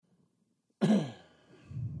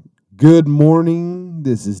Good morning.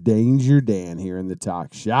 This is Danger Dan here in the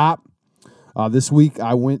Talk Shop. This week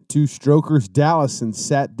I went to Strokers Dallas and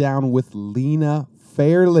sat down with Lena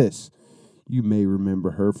Fairless. You may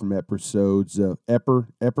remember her from episodes of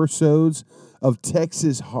Texas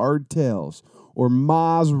Hardtails or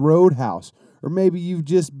Ma's Roadhouse, or maybe you've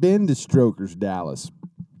just been to Strokers Dallas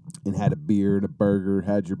and had a beer and a burger,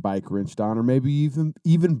 had your bike wrenched on, or maybe you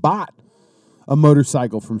even bought a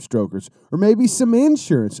motorcycle from Strokers, or maybe some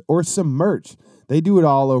insurance or some merch. They do it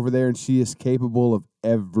all over there, and she is capable of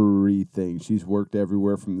everything. She's worked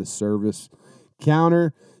everywhere from the service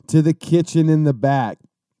counter to the kitchen in the back.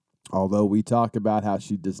 Although we talk about how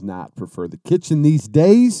she does not prefer the kitchen these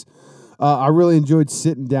days, I really enjoyed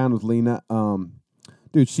sitting down with Lena.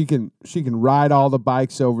 Dude, she can ride all the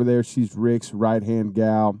bikes over there. She's Rick's right-hand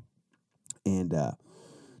gal, and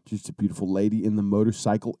just a beautiful lady in the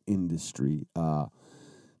motorcycle industry.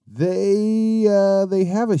 They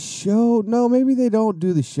have a show. No, maybe they don't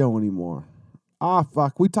do the show anymore.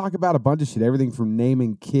 Fuck. We talk about a bunch of shit. Everything from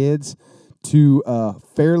naming kids to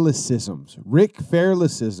Fairlessisms. Rick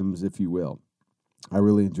Fairlessisms, if you will. I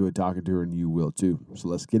really enjoyed talking to her, and you will too. So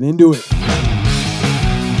let's get into it.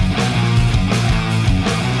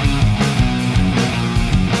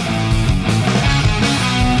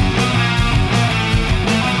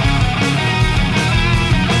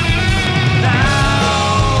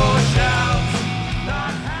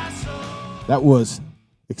 That was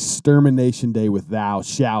Extermination Day with Thou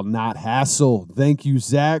Shalt Not Hassle. Thank you,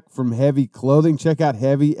 Zach from Heavy Clothing. Check out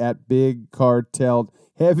Heavy at Big Cartel,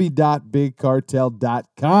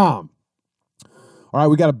 heavy.bigcartel.com. All right,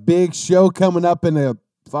 we got a big show coming up in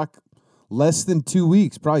less than 2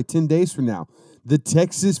 weeks, probably 10 days from now. The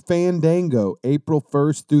Texas Fandango, April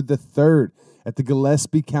 1st through the 3rd at the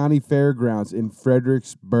Gillespie County Fairgrounds in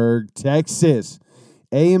Fredericksburg, Texas.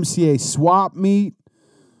 AMCA Swap Meet,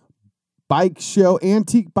 bike show,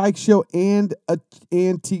 antique bike show, and a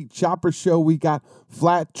antique chopper show. We got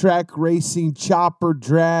flat track racing, chopper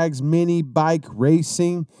drags, mini bike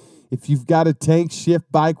racing. If you've got a tank shift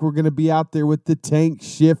bike, we're going to be out there with the tank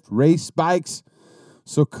shift race bikes.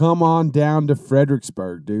 So come on down to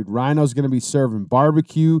Fredericksburg, dude. Rhino's going to be serving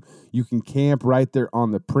barbecue. You can camp right there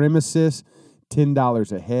on the premises.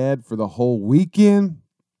 $10 a head for the whole weekend.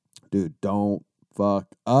 Dude, don't fuck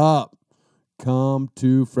up. Come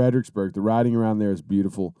to Fredericksburg. The riding around there is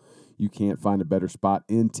beautiful. You can't find a better spot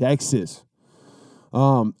in Texas.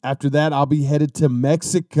 After that, I'll be headed to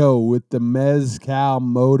Mexico with the Mezcal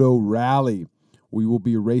Moto Rally. We will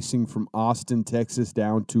be racing from Austin, Texas,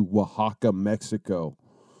 down to Oaxaca, Mexico.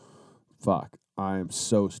 Fuck, I am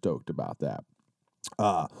so stoked about that.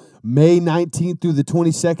 May 19th through the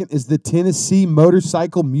 22nd is the Tennessee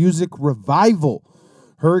Motorcycle Music Revival.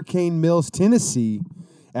 Hurricane Mills, Tennessee,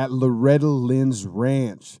 at Loretta Lynn's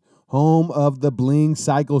Ranch, home of the Bling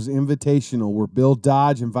Cycles Invitational, where Bill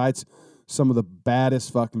Dodge invites some of the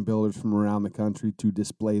baddest fucking builders from around the country to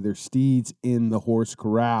display their steeds in the horse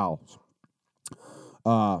corrals.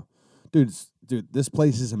 Dude, this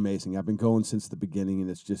place is amazing. I've been going since the beginning, and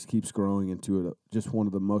it just keeps growing into just one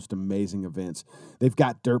of the most amazing events. They've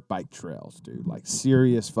got dirt bike trails, dude, like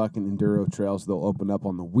serious fucking enduro trails. They'll open up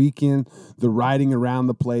on the weekend. The riding around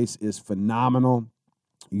the place is phenomenal.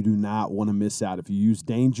 You do not want to miss out. If you use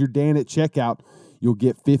Danger Dan at checkout, you'll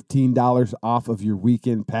get $15 off of your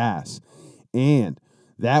weekend pass. And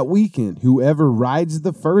that weekend, whoever rides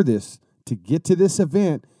the furthest to get to this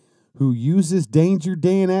event, who uses Danger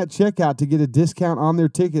Dan at checkout to get a discount on their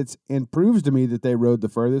tickets and proves to me that they rode the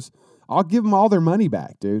furthest, I'll give them all their money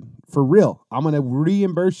back, dude. For real. I'm going to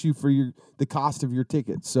reimburse you for the cost of your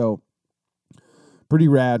ticket. So, pretty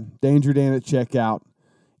rad. Danger Dan at checkout.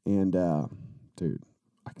 And, dude,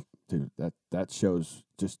 that shows,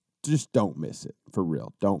 just don't miss it. For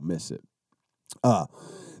real. Don't miss it.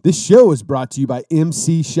 This show is brought to you by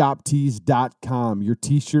MCShopTees.com, your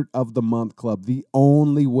T-shirt of the month club, the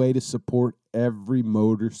only way to support every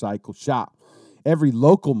motorcycle shop, every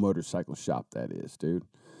local motorcycle shop, that is, dude.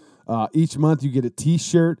 Each month you get a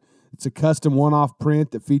T-shirt. It's a custom one-off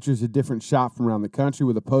print that features a different shop from around the country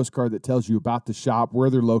with a postcard that tells you about the shop, where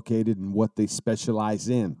they're located, and what they specialize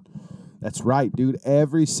in. That's right, dude.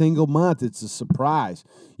 Every single month, it's a surprise.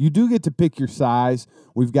 You do get to pick your size.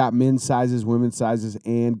 We've got men's sizes, women's sizes,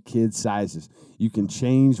 and kids' sizes. You can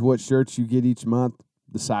change what shirts you get each month,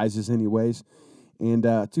 the sizes anyways. And,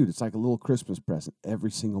 dude, it's like a little Christmas present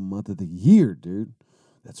every single month of the year, dude.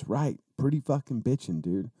 That's right. Pretty fucking bitching,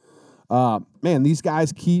 dude. Man, these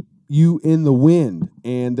guys keep you in the wind,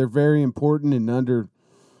 and they're very important and under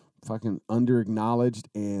acknowledged,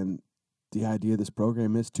 and the idea of this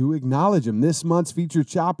program is to acknowledge them. This month's featured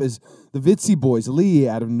shop is the Vitsy Boys, Lee,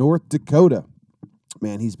 out of North Dakota.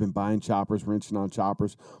 Man, he's been buying choppers, wrenching on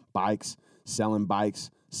choppers, bikes, selling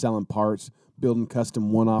parts, building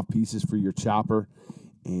custom one-off pieces for your chopper.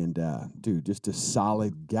 And, dude, just a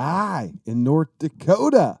solid guy in North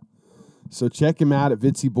Dakota. So check him out at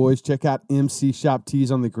Vitsy Boys. Check out MC Shop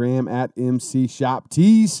Tees on the gram at MC Shop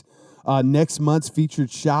Tees. Next month's featured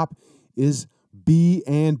shop is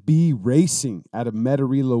B&B Racing out of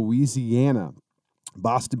Metairie, Louisiana.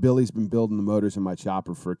 Boston Billy's been building the motors in my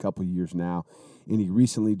chopper for a couple years now, and he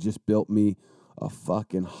recently just built me a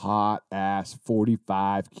fucking hot-ass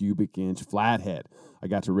 45 cubic inch flathead. I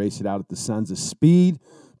got to race it out at the Sons of Speed,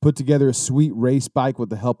 put together a sweet race bike with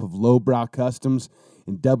the help of Lowbrow Customs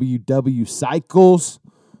and WW Cycles.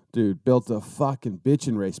 Dude, built a fucking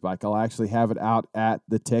bitchin' race bike. I'll actually have it out at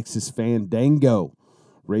the Texas Fandango,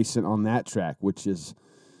 racing on that track, which is,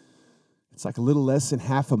 it's like a little less than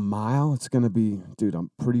half a mile. It's going to be, dude, I'm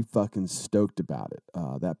pretty fucking stoked about it.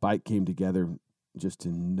 That bike came together just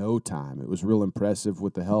in no time. It was real impressive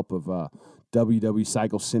with the help of WW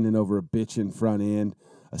Cycles sending over a bitchin' front end,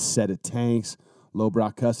 a set of tanks.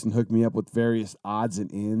 Lowbrow Custom hooked me up with various odds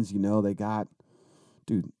and ends. You know, they got,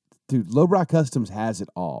 dude, Lowbrow Customs has it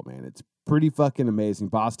all, man. It's pretty fucking amazing.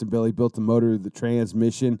 Boston Billy built the motor, the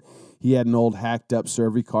transmission. He had an old hacked up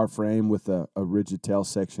Servi car frame with a rigid tail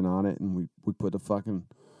section on it, and we put a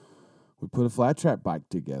flat track bike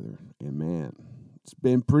together. And man, it's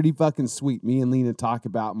been pretty fucking sweet. Me and Lena talk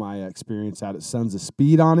about my experience out at Sons of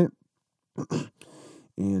Speed on it.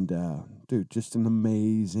 And dude, just an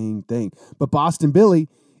amazing thing. But Boston Billy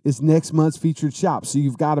is next month's featured shop. So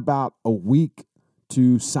you've got about a week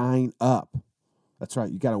to sign up. That's right.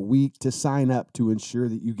 You got a week to sign up to ensure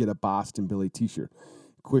that you get a Boston Billy t-shirt.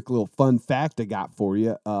 Quick little fun fact I got for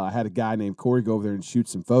you. I had a guy named Corey go over there and shoot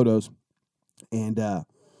some photos, and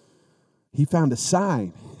he found a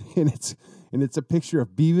sign, and it's a picture of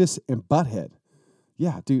Beavis and Butthead.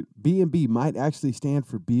 Yeah, dude, B&B might actually stand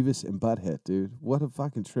for Beavis and Butthead, dude. What a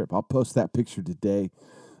fucking trip. I'll post that picture today.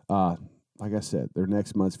 Like I said, their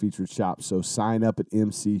next month's featured shop. So sign up at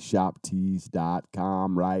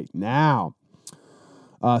mcshoptees.com right now.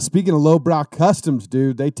 Speaking of Lowbrow Customs,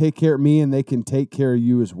 dude, they take care of me and they can take care of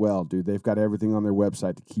you as well, dude. They've got everything on their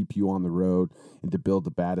website to keep you on the road and to build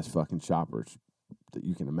the baddest fucking choppers that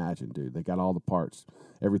you can imagine, dude. They got all the parts.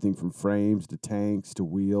 Everything from frames to tanks to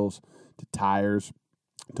wheels to tires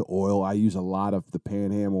to oil. I use a lot of the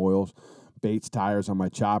Pan Am oils. Bates tires on my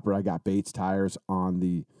chopper. I got Bates tires on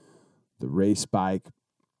the race bike.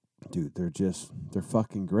 Dude, they're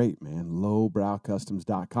fucking great, man.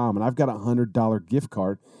 Lowbrowcustoms.com. And I've got a $100 gift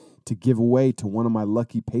card to give away to one of my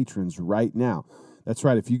lucky patrons right now. That's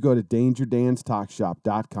right. If you go to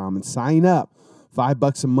DangerDansTalkShop.com and sign up,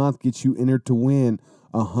 $5 a month gets you entered to win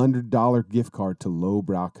a $100 gift card to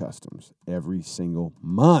Lowbrow Customs every single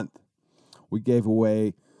month. We gave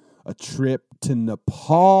away a trip to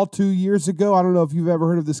Nepal 2 years ago. I don't know if you've ever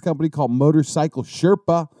heard of this company called Motorcycle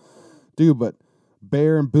Sherpa. Dude, but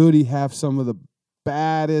Bear and Booty have some of the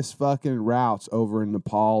baddest fucking routes over in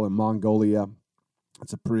Nepal and Mongolia.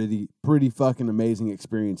 It's a pretty fucking amazing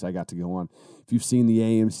experience I got to go on. If you've seen the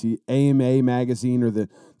AMA magazine or the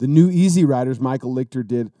new Easy Riders, Michael Lichter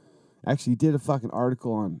did a fucking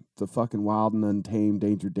article on the fucking wild and untamed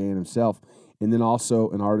Danger Dan himself. And then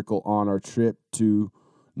also an article on our trip to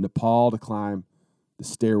Nepal to climb the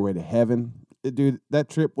Stairway to Heaven. Dude, that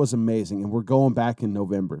trip was amazing, and we're going back in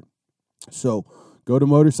November. So go to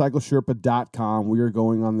motorcyclesherpa.com. We are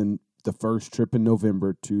going on the first trip in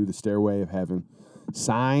November to the Stairway of Heaven.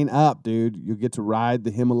 Sign up, dude. You'll get to ride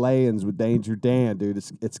the Himalayas with Danger Dan, dude.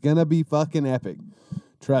 It's going to be fucking epic.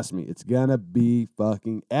 Trust me, it's going to be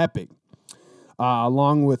fucking epic.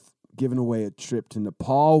 Along with giving away a trip to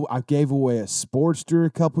Nepal, I gave away a Sportster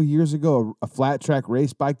a couple years ago, a flat track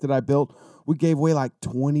race bike that I built. We gave away like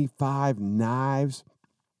 25 knives.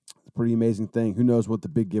 Pretty amazing thing. Who knows what the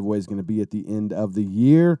big giveaway is going to be at the end of the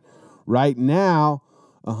year. Right now,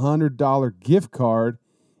 a $100 gift card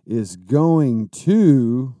is going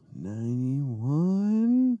to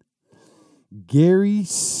 91 Gary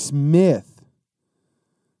Smith.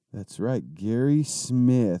 That's right, Gary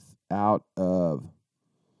Smith out of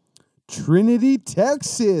Trinity,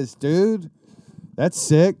 Texas, dude. That's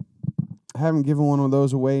sick. I haven't given one of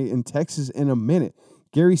those away in Texas in a minute.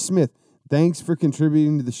 Gary Smith, thanks for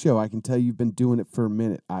contributing to the show. I can tell you've been doing it for a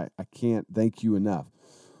minute. I can't thank you enough.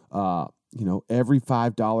 Every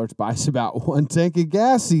 $5 buys about one tank of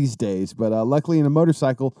gas these days. But luckily in a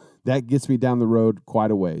motorcycle, that gets me down the road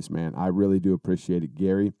quite a ways, man. I really do appreciate it,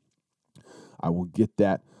 Gary. I will get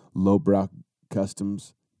that Lowbrow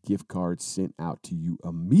Customs gift cards sent out to you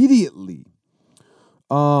immediately.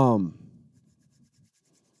 Yeah,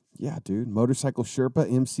 dude. Motorcycle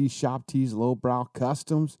Sherpa, MC Shop Tees, Lowbrow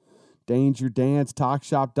Customs, Danger Dan's,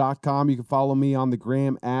 Talkshop.com. You can follow me on the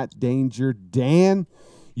gram at Danger Dan.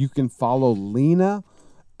 You can follow Lena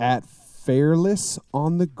at Fairless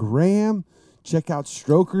on the gram. Check out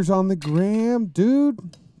Strokers on the gram,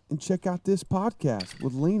 dude. And check out this podcast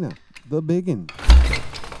with Lena, the biggin.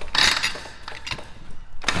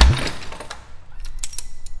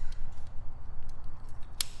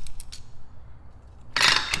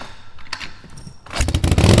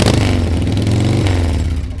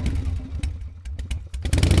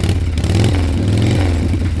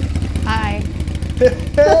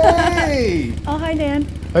 Hey! Oh, hi, Dan.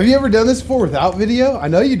 Have you ever done this before without video? I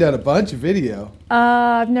know you've done a bunch of video.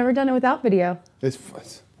 I've never done it without video.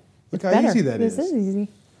 Look how Better. easy that is. This is easy.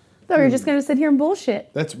 Thought we were just going to sit here and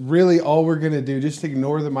bullshit. That's really all we're going to do. Just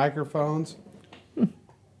ignore the microphones.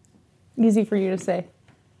 Easy for you to say.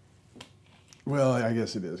 Well, I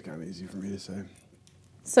guess it is kind of easy for me to say.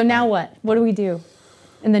 So now what? What do we do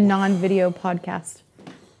in the non-video podcast?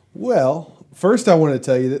 Well, first I want to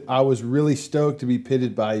tell you that I was really stoked to be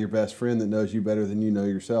pitted by your best friend that knows you better than you know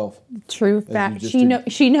yourself. True fact.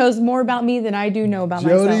 She knows more about me than I do know about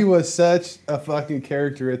myself. Jody was such a fucking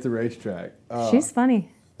character at the racetrack. She's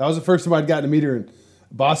funny. That was the first time I'd gotten to meet her. And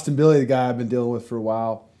Boston Billy, the guy I've been dealing with for a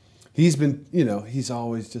while, he's been, he's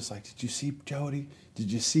always just like, did you see Jody?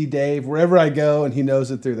 Did you see Dave? Wherever I go, and he knows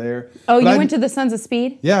that they're there. Oh, you went to the Sons of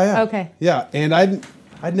Speed? Yeah. Okay. Yeah, and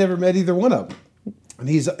I'd never met either one of them. And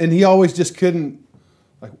he always just couldn't,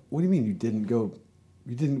 like, what do you mean you didn't go,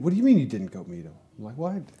 what do you mean you didn't go meet him? I'm like,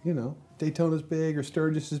 why? Daytona's big or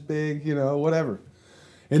Sturgis is big, whatever.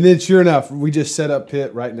 And then sure enough, we just set up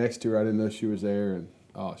pit right next to her. I didn't know she was there, and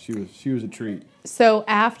she was a treat. So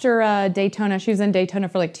after Daytona, she was in Daytona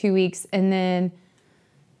for like 2 weeks, and then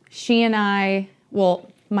she and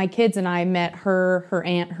my kids and I met her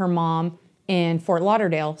aunt, her mom in Fort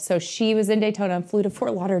Lauderdale. So she was in Daytona and flew to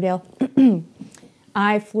Fort Lauderdale. The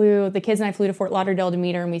kids and I flew to Fort Lauderdale to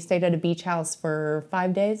meet her, and we stayed at a beach house for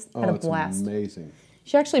 5 days. Had a blast. Amazing.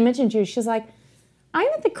 She actually mentioned you. She's like, I'm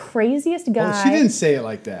the craziest guy. Well, she didn't say it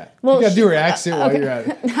like that. Well, you got to do her accent while you're at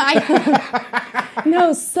it.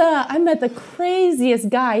 No, sir, I met the craziest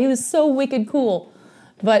guy. He was so wicked cool.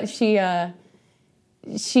 But she said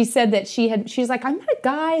that she's like, I met a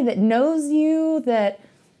guy that knows you that,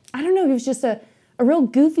 I don't know, he was just a real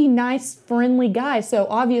goofy, nice, friendly guy. So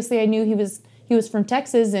obviously I knew he was from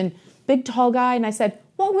Texas and big, tall guy. And I said,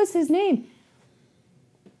 what was his name?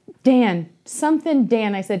 Dan. Something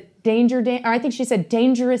Dan. I said, Danger Dan. Or I think she said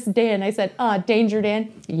Dangerous Dan. I said, Danger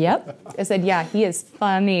Dan. Yep. I said, yeah, he is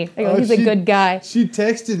funny. I go, he's a good guy. She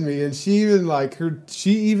texted me, and she even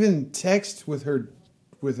texted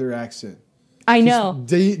with her accent. I know.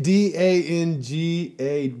 Dangah.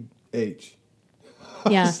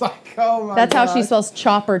 Yeah. I was like, oh my That's God. how she spells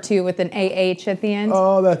chopper too, with an AH at the end.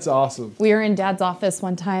 Oh, that's awesome. We were in Dad's office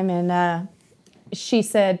one time, and she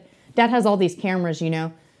said, Dad has all these cameras,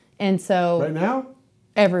 and so Right now?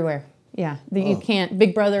 everywhere. Yeah, you can't.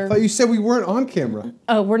 Big Brother. I thought you said we weren't on camera.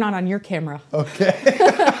 Oh, we're not on your camera. Okay.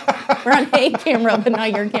 We're on a camera, but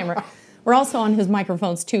not your camera. We're also on his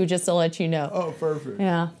microphones too, just to let you know. Oh, perfect.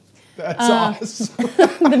 Yeah. That's awesome.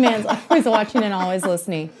 The man's always watching and always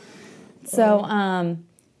listening. So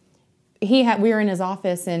we were in his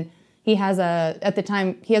office, and at the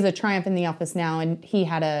time he has a Triumph in the office now, and he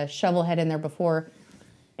had a shovel head in there before.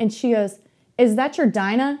 And she goes, is that your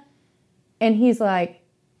Dyna? And he's like,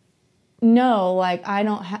 no, like I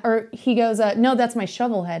don't or he goes, no, that's my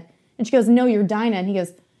shovel head. And she goes, no, your Dyna. And he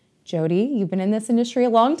goes, Jody, you've been in this industry a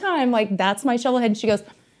long time. Like, that's my shovel head. And she goes,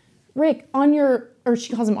 Rick, or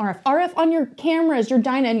she calls him RF on your cameras, your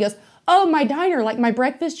Dyna. And he goes, oh, my diner, like my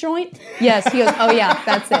breakfast joint? Yes. He goes, oh, yeah,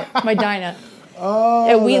 that's it, my Dyna. Oh,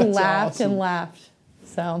 and we that's laughed awesome. and laughed.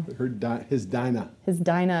 So His Dyna. His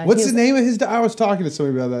Dyna. What's the name of his Dyna? I was talking to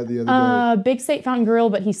somebody about that the other day. Big State Fountain Grill,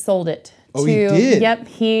 but he sold it. Oh, he did? Yep.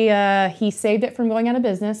 He saved it from going out of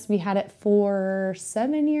business. We had it for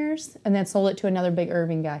 7 years and then sold it to another big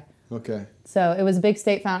Irving guy. Okay. So it was Big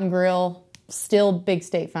State Fountain Grill, still Big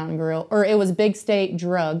State Fountain Grill, or it was Big State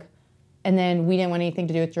Drug. And then we didn't want anything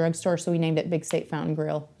to do with drugstore, so we named it Big State Fountain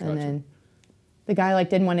Grill. And then the guy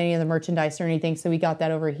didn't want any of the merchandise or anything, so we got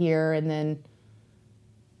that over here. And then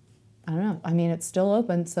I don't know. I mean, it's still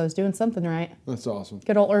open, so it's doing something right. That's awesome.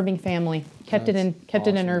 Good old Irving family kept it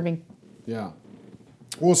in Irving. Yeah.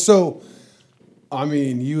 Well, so I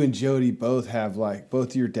mean, you and Jody both have both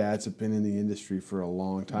of your dads have been in the industry for a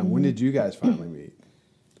long time. When did you guys finally meet?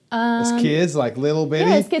 As kids, like little bitty?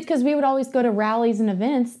 Yeah, as kids, because we would always go to rallies and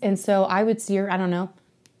events. And so I would see her, I don't know,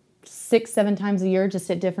 6-7 times a year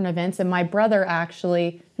just at different events. And my brother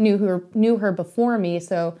actually knew her before me.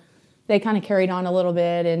 So they kind of carried on a little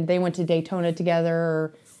bit and they went to Daytona together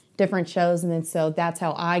or different shows. And then so that's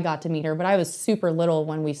how I got to meet her. But I was super little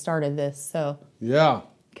when we started this. So Yeah.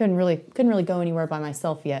 couldn't really go anywhere by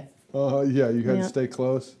myself yet. Yeah, you had to stay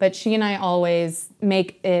close. But she and I always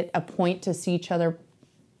make it a point to see each other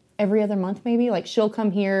every other month, maybe. Like she'll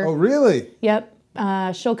come here. Oh, really? Yep.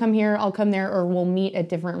 She'll come here, I'll come there, or we'll meet at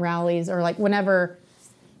different rallies. Or like whenever,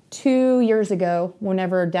 2 years ago,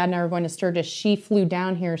 whenever Dad and I were going to Sturgis, she flew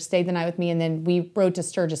down here, stayed the night with me, and then we rode to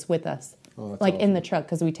Sturgis with us. Oh, that's like awesome. in the truck,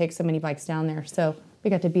 because we take so many bikes down there. So we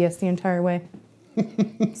got to BS the entire way.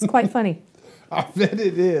 It's quite funny. I bet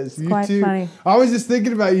it is. You quite two. funny. I was just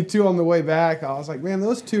thinking about you two on the way back. I was like, man,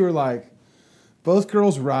 those two are like, both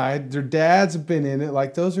girls ride. Their dads have been in it.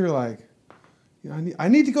 Like, those are like, you know, I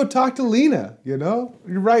need to go talk to Lena, you know?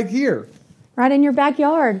 You're right here. Right in your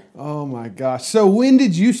backyard. Oh, my gosh. So when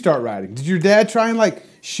did you start riding? Did your dad try and, like,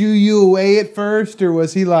 shoo you away at first? Or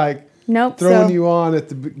was he, like, Nope. throwing you on at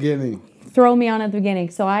the beginning? Throw me on at the beginning.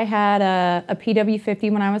 So I had a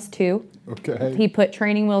PW50 when I was 2. Okay. He put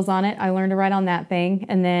training wheels on it. I learned to ride on that thing.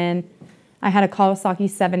 And then I had a Kawasaki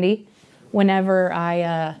 70 whenever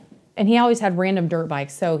and he always had random dirt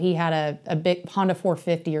bikes. So he had a big Honda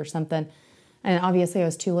 450 or something. And obviously I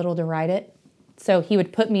was too little to ride it. So he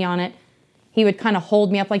would put me on it. He would kind of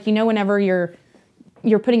hold me up. Like, you know, whenever you're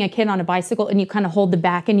putting a kid on a bicycle and you kind of hold the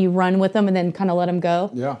back and you run with them and then kind of let them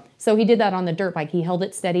go. Yeah. So he did that on the dirt bike. He held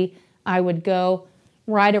it steady. I would go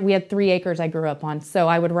ride it. We had 3 acres I grew up on. So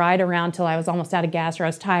I would ride around till I was almost out of gas or I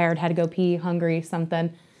was tired, had to go pee, hungry,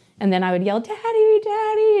 something. And then I would yell, Daddy,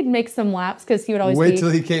 Daddy, and make some laps because he would always Wait till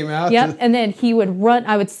he came out? Yep. And then he would run.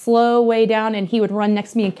 I would slow way down and he would run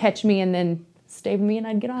next to me and catch me and then stay with me and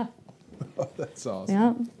I'd get off. Oh, that's awesome.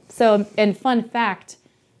 Yeah. So, and fun fact,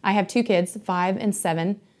 I have 2 kids, 5 and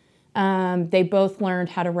 7. They both learned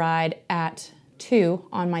how to ride at 2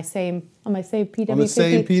 on my same PW50. On the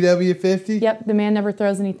same PW50? Yep, the man never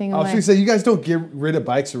throws anything I was away. going to say, you guys don't get rid of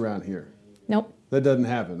bikes around here. Nope, That doesn't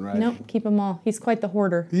happen, right? nope, keep them all. He's quite the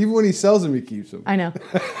hoarder. Even when he sells them, he keeps them. I know.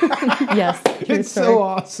 Yes, true It's story. so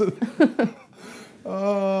awesome.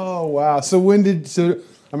 Oh, wow.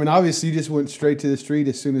 I mean, obviously you just went straight to the street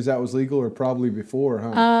as soon as that was legal or probably before,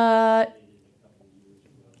 huh?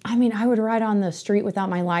 I mean, I would ride on the street without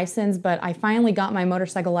my license, but I finally got my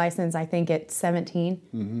motorcycle license, I think, at 17.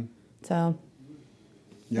 Mm-hmm. So.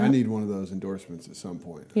 Yeah, I need one of those endorsements at some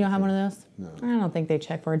point. You don't have one of those? No. I don't think they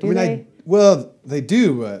check for it, do they? Well, they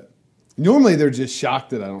do, but normally they're just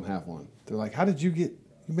shocked that I don't have one. They're like, how did you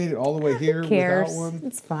made it all the way here Who cares? without one?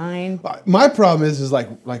 It's fine. My problem is like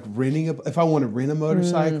renting if I want to rent a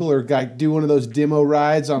motorcycle or like do one of those demo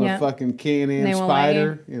rides on a fucking Can-Am They won't let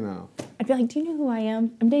Spider, you know. I'd be like, do you know who I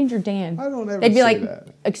am? I'm Danger Dan. I don't ever They'd be say like, that.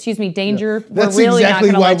 excuse me, Danger. That's We're really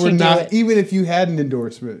exactly not why going to we're let you not, do it. even if you had an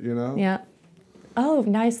endorsement, you know? Yeah. Oh,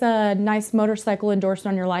 nice motorcycle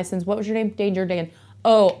endorsement on your license. What was your name? Danger Dan.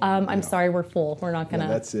 Oh, I'm sorry, we're full. We're not going to.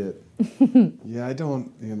 Yeah, that's it. Yeah, I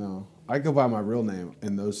don't, you know. I go by my real name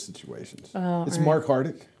in those situations. Oh, it's all right. Mark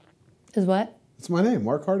Hardick. Is what? It's my name,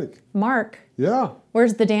 Mark Hardick. Mark. Yeah.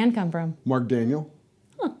 Where's the Dan come from? Mark Daniel.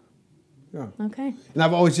 Huh. Yeah. Okay. And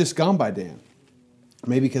I've always just gone by Dan.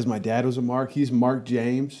 Maybe because my dad was a Mark. He's Mark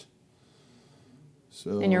James.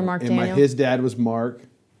 So, And you're Mark and Daniel? his dad was Mark.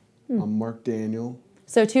 I'm Mark Daniel.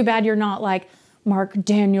 So too bad you're not like Mark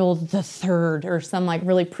Daniel the Third or some like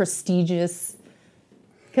really prestigious.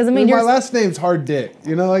 Because I mean, My you're last name's Hard Dick.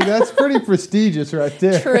 You know, like that's pretty prestigious right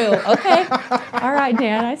there. true. Okay. All right,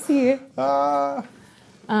 Dan. I see you. But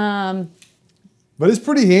it's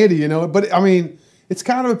pretty handy, you know. But I mean, it's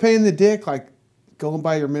kind of a pain in the dick, like going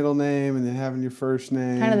by your middle name and then having your first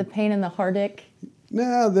name. Kind of the pain in the Hardick.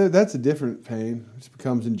 No, that's a different pain. It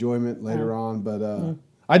becomes enjoyment later on. But Hmm.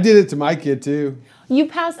 I did it to my kid too. You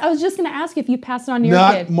passed. I was just going to ask if you passed it on to your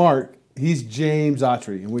Not kid. Mark. He's James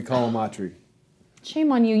Autry, and we call him Autry.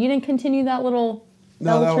 Shame on you. You didn't continue that little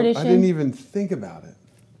No, tradition. I didn't even think about it.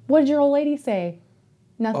 What did your old lady say?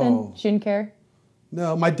 Nothing. Oh. She didn't care.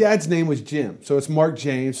 No, my dad's name was Jim, so it's Mark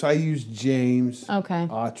James. So I used James Okay.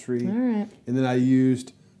 Autry. All right. And then I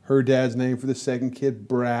used her dad's name for the second kid,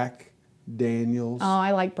 Brack Daniels. Oh,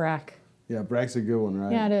 I like Brack. Yeah, Brack's a good one,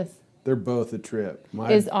 right? Yeah, it is. They're both a trip.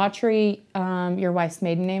 Is Autry your wife's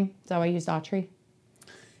maiden name? Is that why you used Autry?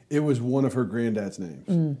 It was one of her granddad's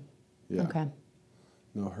names. Yeah. Okay.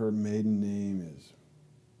 No, her maiden name is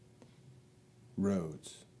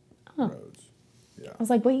Rhodes. Rhodes. Yeah. I was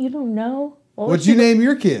like, wait, you don't know? What'd you name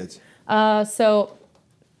your kids? So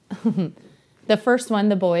The first one,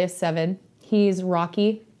 the boy, is 7. He's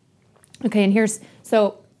Rocky. Okay, and here's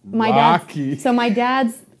Rocky. my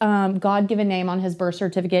dad's God-given name on his birth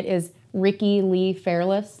certificate is Ricky Lee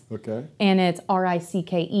Fairless. Okay. And it's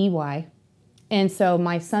Rickey. And so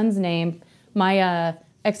my son's name, my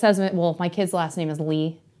ex-husband, well, my kid's last name is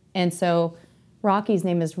Lee. And so Rocky's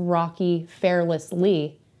name is Rocky Fairless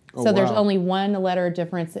Lee. Oh, So there's wow. only one letter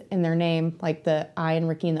difference in their name, like the I in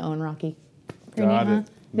Ricky and the O in Rocky. Pretty Got neat, it. huh?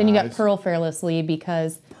 Then you got Nice. Pearl Fairless Lee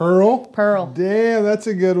because, Pearl? Damn, that's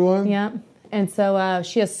a good one. yeah. And so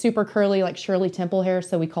she has super curly, like Shirley Temple hair,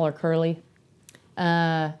 so we call her Curly.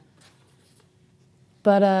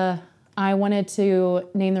 But I wanted to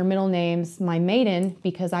name their middle names my maiden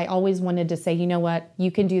because I always wanted to say, you know what,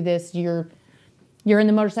 you can do this. You're in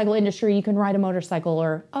the motorcycle industry. You can ride a motorcycle.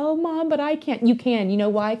 Or, oh, Mom, but I can't. You can. You know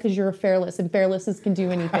why? Because you're a Fairless, and Fairlesses can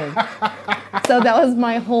do anything. So that was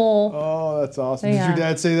my whole, Oh, that's awesome. Did Yeah. your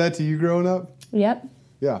dad say that to you growing up? yep.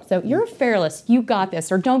 Yeah. So you're a Fairless. You got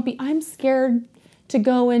this. Or don't be, I'm scared to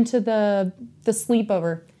go into the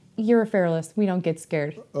sleepover. You're a Fairless. We don't get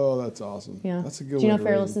scared. Oh, that's awesome. Yeah. That's a good Do you way know to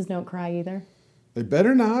raise them. Fairlesses don't cry either? They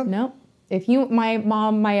better not. No. If you, my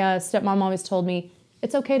stepmom always told me,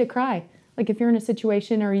 it's okay to cry. Like if you're in a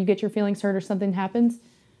situation or you get your feelings hurt or something happens,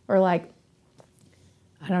 or like,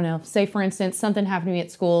 I don't know, say for instance, something happened to me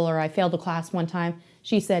at school or I failed a class one time.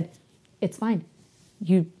 She said, it's fine.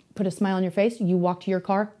 You put a smile on your face, you walk to your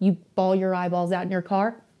car, you bawl your eyeballs out in your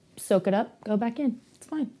car, soak it up, go back in. It's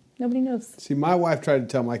fine. Nobody knows. See, my wife tried to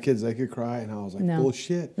tell my kids they could cry, and I was like, No.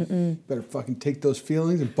 bullshit. Better fucking take those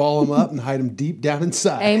feelings and ball them up and hide them deep down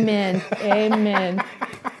inside. Amen. Amen.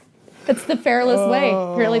 It's the Fairless way.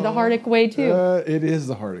 Apparently the Hardick way too. It is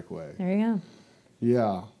the Hardick way. There you go.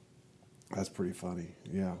 Yeah. That's pretty funny.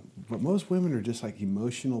 Yeah. But most women are just like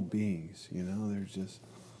emotional beings, you know? There's just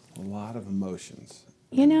a lot of emotions.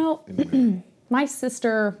 You know, in women. my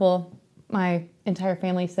sister, well, my entire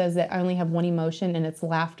family says that I only have one emotion and it's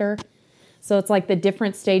laughter. So it's like the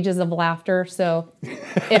different stages of laughter. So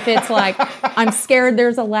if it's like, I'm scared,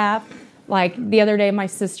 there's a laugh. Like the other day, my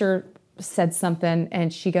sister said something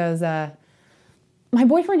and she goes, my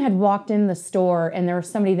boyfriend had walked in the store and there was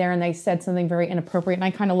somebody there and they said something very inappropriate. And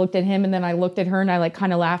I kind of looked at him and then I looked at her and I like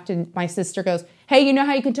kind of laughed. And my sister goes, hey, you know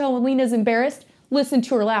how you can tell when Lena's embarrassed? Listen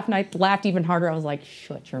to her laugh. And I laughed even harder. I was like,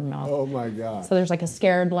 shut your mouth. Oh my God. So there's like a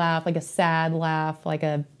scared laugh, like a sad laugh, like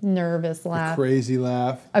a nervous laugh, Crazy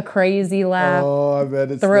laugh. a crazy laugh, Oh, I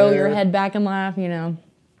bet it's throw there. your head back and laugh, you know.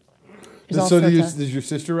 There's all So sorts does your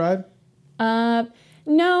sister ride?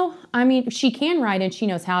 No, I mean, she can ride and she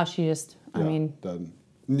knows how. She just, I mean, Doesn't.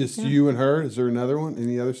 Just you and her? Is there another one?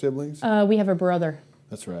 Any other siblings? we have a brother.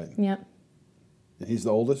 That's right. Yep. And he's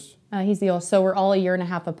the oldest? He's the oldest. So we're all a year and a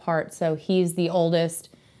half apart. So he's the oldest.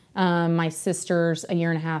 My sister's a year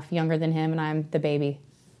and a half younger than him, and I'm the baby.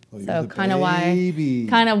 Oh, you're So the kind baby.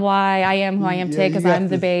 of why I am who I am Yeah, today, you because got I'm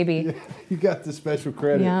the baby. Yeah, you got the special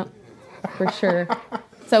credit. Yeah, for sure.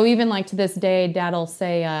 So even like to this day, Dad'll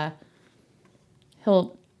say,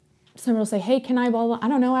 someone will say, hey, can I, blah, blah, I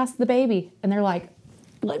don't know, ask the baby. And they're like,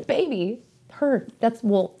 what baby? Her.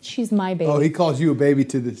 She's my baby. Oh, he calls you a baby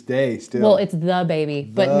to this day still. Well, it's the baby.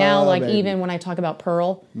 But now, like, baby. even when I talk about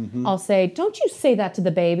Pearl, I'll say, don't you say that to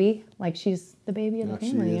the baby. Like, she's the baby of the Now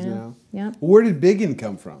she family, is you know? now. Yeah. Where did Biggin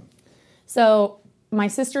come from? So my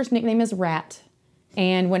sister's nickname is Rat.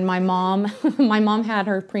 And when my mom had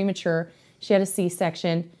her premature, she had a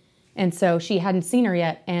C-section. And so she hadn't seen her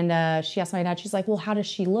yet. And she asked my dad, she's like, well, how does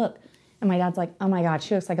she look? And my dad's like, oh my God,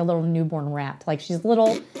 she looks like a little newborn rat. Like she's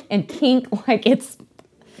little and pink, like it's.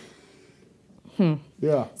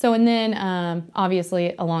 Yeah. So, and then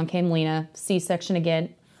obviously along came Lena, C-section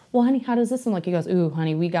again. Well, honey, how does this one look? He goes, ooh,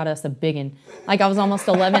 honey, we got us a biggin. Like I was almost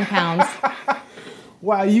 11 pounds.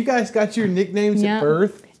 Wow, you guys got your nicknames Yeah. at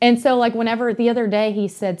birth? And so like whenever the other day he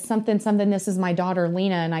said something, this is my daughter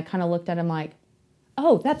Lena. And I kind of looked at him like,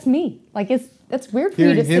 oh, that's me. Like that's weird for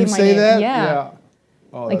Hearing you to him say my say name. that? Yeah.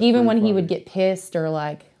 Oh, Like that's even when pretty he funny. would get pissed or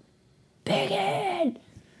like, Biggin.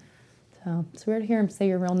 So it's weird to hear him say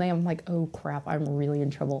your real name. I'm like, oh crap, I'm really in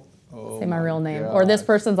trouble. Say my real name. Or this gosh.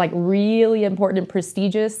 person's like really important and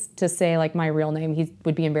prestigious to say like my real name. He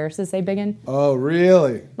would be embarrassed to say Biggin. Oh,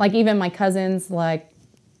 really? Like even my cousins, like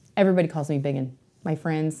everybody calls me Biggin. My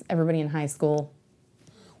friends, everybody in high school.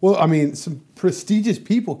 Well, I mean, some prestigious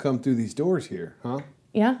people come through these doors here, huh?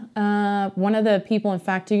 Yeah. One of the people, in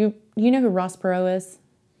fact, do you know who Ross Perot is?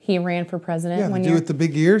 He ran for president Yeah, the one dude year. with the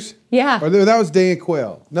big ears? Yeah. Or that was Dan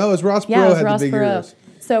Quayle. No, it was Ross Yeah, it Perot was had Ross the big Perot. ears.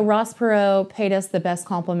 So Ross Perot paid us the best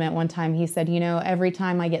compliment one time. He said, you know, every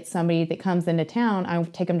time I get somebody that comes into town, I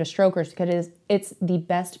take them to Strokers because it's the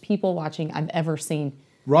best people watching I've ever seen.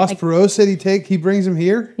 Ross Perot said he brings them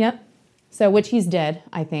here. Yep. So, which he's dead,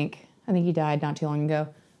 I think. I think he died not too long ago.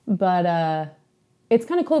 But it's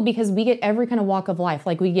kind of cool because we get every kind of walk of life.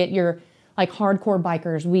 Like we get your like hardcore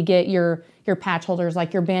bikers. We get your patch holders,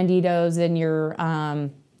 like your banditos and your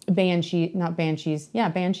banshee, not banshees. Yeah,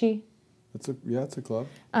 banshee. It's a club.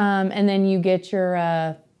 And then you get your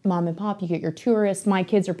mom and pop. You get your tourists. My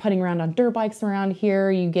kids are putting around on dirt bikes around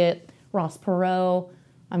here. You get Ross Perot.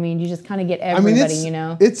 I mean, you just kind of get everybody,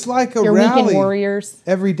 It's like a your rally weekend warriors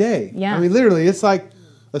every day. Yeah. I mean, literally, it's like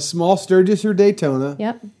a small Sturgis or Daytona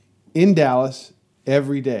Yep. in Dallas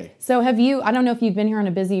every day. So I don't know if you've been here on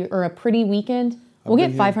a busy or a pretty weekend. We'll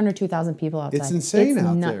get 500, 2,000 people outside. It's insane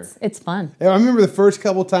out nuts. there. It's fun. I remember the first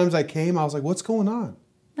couple times I came, I was like, what's going on?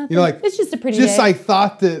 Nothing. It's just a pretty Just day. I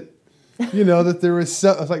thought that, that there was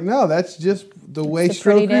I was like, no, that's just the way It's a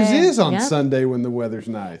pretty Strokers day. is on Yep. Sunday when the weather's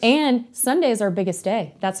nice. And Sunday is our biggest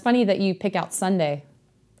day. That's funny that you pick out Sunday.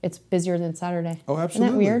 It's busier than Saturday. Oh, Isn't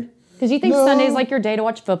absolutely. that weird? Because you think No. Sunday's like your day to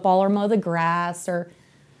watch football or mow the grass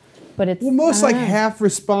but it's Well, most I like don't know. half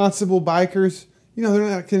responsible bikers, they're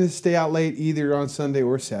not going to stay out late either on Sunday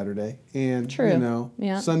or Saturday. And, True.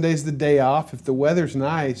 Yeah. Sunday's the day off. If the weather's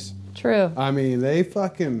nice, True. I mean, they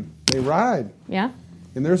ride. Yeah.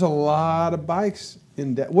 And there's a lot of bikes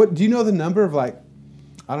in what do you know the number of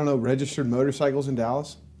registered motorcycles in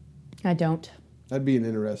Dallas? I don't. That'd be an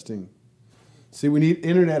interesting. See, we need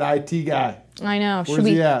internet IT guy. I know. Where's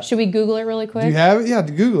he at? Should we Google it really quick? Do you have it? Yeah,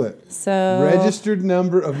 to Google it. So Registered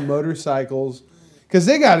number of motorcycles, because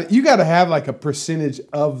you got to have like a percentage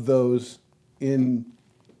of those in,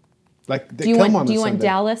 like that do you come want on do a you want Sunday.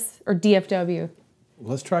 Dallas or DFW?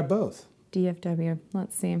 Let's try both. DFW.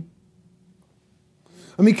 Let's see.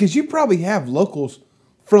 I mean, because you probably have locals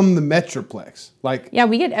from the Metroplex. Like, Yeah,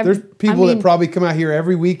 we get there's people that probably come out here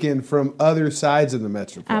every weekend from other sides of the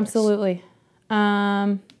Metroplex. Absolutely.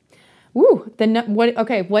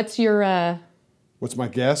 What's your What's my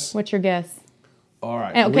guess? what's your guess? All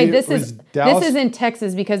right. Okay, this Dallas. is in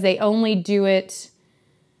Texas because they only do it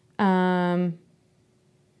Oh,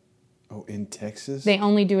 in Texas? they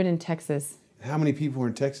only do it in Texas. How many people are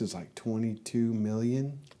in Texas? Like 22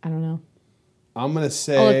 million? I don't know. I'm going to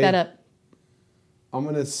say... I'll look that up. I'm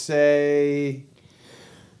going to say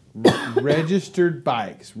registered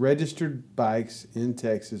bikes in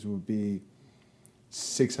Texas would be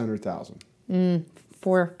 600,000.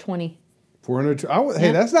 420. 400. Hey,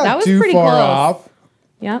 Yeah, that's not that was too pretty far close. off.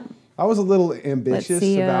 Yep. I was a little ambitious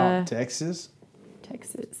see, about Texas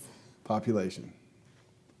Texas. population.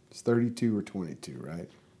 It's 32 or 22, right?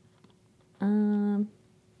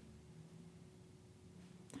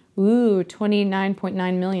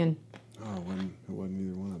 29.9 million. Oh, it wasn't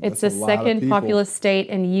either one of them. It's That's the a lot of second people. populous state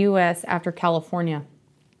in the U.S. after California.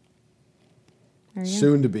 There you go.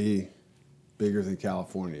 Soon to be bigger than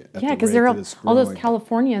California. at Yeah, the because rate they're that it's all those growing.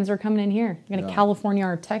 Californians are coming in here. You're gonna Yeah. California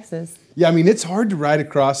or Texas. Yeah, I mean, it's hard to ride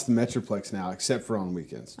across the Metroplex now, except for on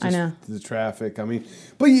weekends. I know. The traffic. I mean,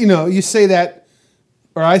 but you say that,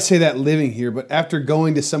 or I say that living here, but after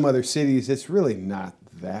going to some other cities, it's really not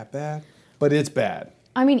that bad, but it's bad.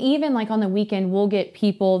 I mean, even like on the weekend, we'll get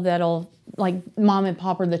people that'll like mom and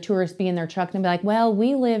pop or the tourists be in their truck and be like, "Well,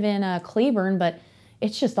 we live in Cleburne, but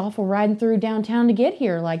it's just awful riding through downtown to get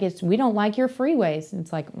here. Like we don't like your freeways." And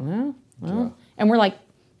it's like, well, Yeah. and we're like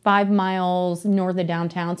 5 miles north of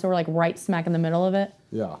downtown, so we're like right smack in the middle of it.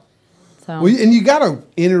 Yeah. So Well, and you got an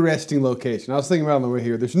interesting location. I was thinking about it on the way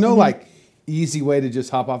here. There's no like easy way to just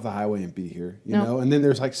hop off the highway and be here, you No. know? And then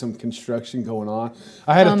there's like some construction going on.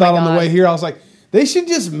 I had a Oh my thought on the God. way here. I was like, they should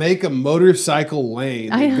just make a motorcycle lane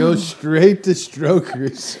that goes straight to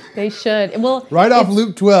Strokers. they should. Well, Right off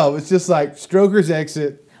Loop 12. It's just like Strokers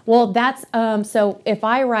exit. Well, that's so if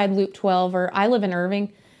I ride Loop 12 or I live in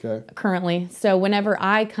Irving Okay. currently, so whenever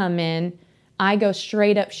I come in, I go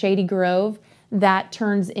straight up Shady Grove. That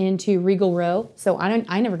turns into Regal Row. So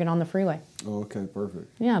I never get on the freeway. Oh, okay,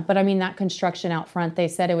 perfect. Yeah, but I mean that construction out front, they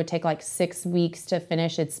said it would take like 6 weeks to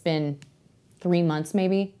finish. It's been 3 months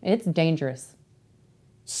maybe. It's dangerous.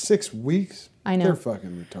 6 weeks? I know. They're fucking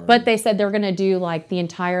retarded. But they said they're going to do like the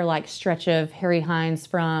entire like stretch of Harry Hines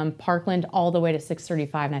from Parkland all the way to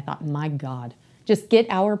 635. And I thought, my God, just get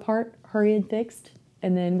our part hurried and fixed,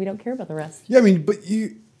 and then we don't care about the rest. Yeah, I mean, but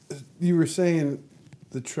you were saying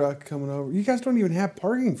the truck coming over. You guys don't even have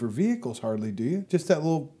parking for vehicles hardly, do you? Just that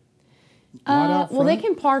little lot out Well, they front?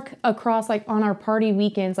 can park across like on our party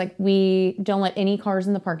weekends. Like we don't let any cars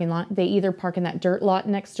in the parking lot. They either park in that dirt lot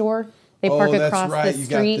next door. They park that's across right. the You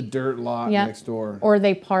street. got the dirt lot Yeah. next door. Or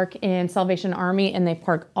they park in Salvation Army and they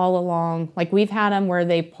park all along. Like we've had them where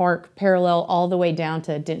they park parallel all the way down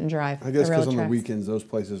to Denton Drive. I guess the rail because on the tracks. weekends those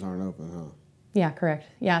places aren't open, huh? Yeah, correct.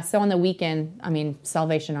 Yeah, so on the weekend, I mean,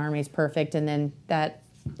 Salvation Army is perfect, and then that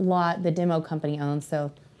lot the demo company owns,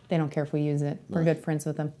 so they don't care if we use it. We're good friends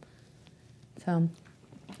with them. So,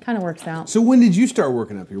 kind of works out. So when did you start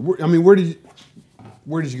working up here? Where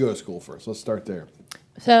did you go to school first? Let's start there.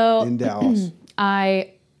 So In Dallas.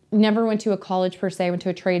 I never went to a college per se. I went to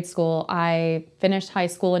a trade school. I finished high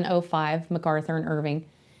school in 2005, MacArthur and Irving.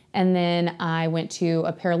 And then I went to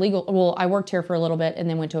a paralegal. Well, I worked here for a little bit and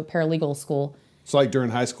then went to a paralegal school. So like during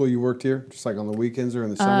high school you worked here? Just like on the weekends or in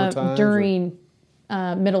the summertime? During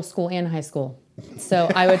middle school and high school. So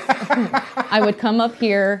I would come up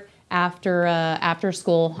here after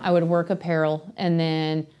school. I would work apparel. And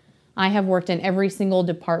then I have worked in every single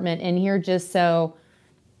department in here just so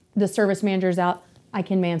the service manager's out. I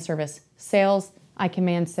can man service. Sales, I can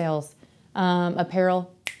man sales.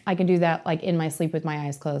 Apparel, I can do that like in my sleep with my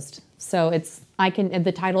eyes closed. So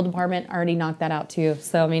the title department, I already knocked that out too.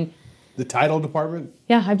 So, I mean. The title department?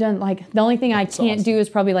 Yeah, I've done the only thing I can't awesome. do is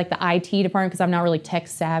probably like the IT department because I'm not really tech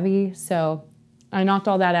savvy. So I knocked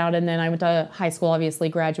all that out and then I went to high school, obviously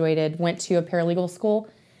graduated, went to a paralegal school.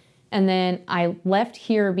 And then I left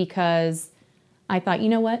here because I thought, you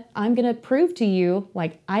know what? I'm going to prove to you,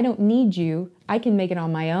 like, I don't need you. I can make it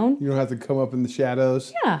on my own. You don't have to come up in the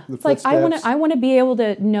shadows. Yeah. The It's like, footsteps. I want to be able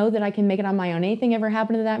to know that I can make it on my own. Anything ever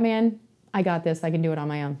happened to that man, I got this. I can do it on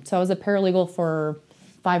my own. So I was a paralegal for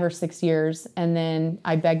 5 or 6 years. And then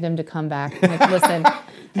I begged him to come back. Like, listen.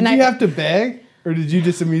 Did you have to beg? Or did you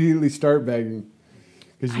just immediately start begging?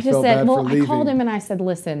 Because you I just felt said, bad for well, leaving. I called him and I said,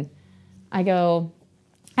 listen, I go,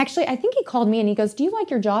 actually, I think he called me and he goes, do you like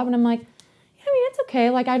your job? And I'm like, yeah, I mean, it's okay.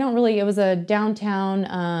 Like, I don't really, it was a downtown,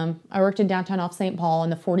 I worked in downtown off St. Paul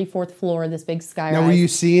on the 44th floor, this big skyrise. Now, were you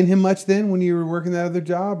seeing him much then when you were working that other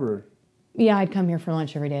job? Or? Yeah, I'd come here for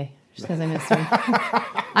lunch every day just because I missed him.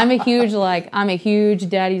 I'm a huge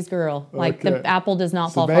daddy's girl. Like, Okay. the apple does not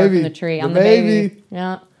It's fall the far from baby. the tree. The I'm the baby.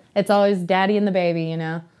 Yeah. It's always daddy and the baby, you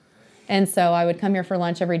know? And so I would come here for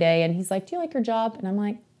lunch every day, and he's like, do you like your job? And I'm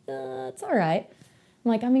like, it's all right.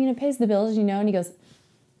 I'm like, I mean, it pays the bills, you know? And he goes,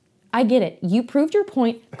 I get it. You proved your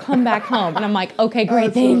point. Come back home. And I'm like, okay,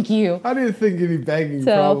 great, thank you. I didn't think any begging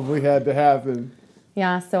So- probably had to happen.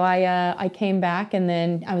 Yeah, so I came back, and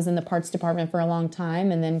then I was in the parts department for a long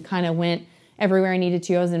time, and then kind of went everywhere I needed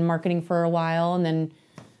to. I was in marketing for a while, and then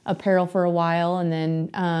apparel for a while, and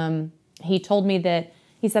then he told me that,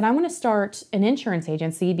 he said, I want to start an insurance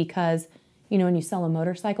agency because, you know, when you sell a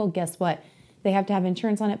motorcycle, guess what? They have to have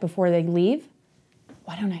insurance on it before they leave.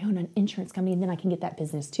 Why don't I own an insurance company and then I can get that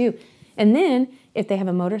business too? And then if they have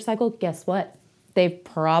a motorcycle, guess what? They've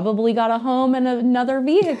probably got a home and another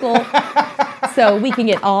vehicle. So we can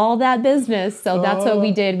get all that business. So that's what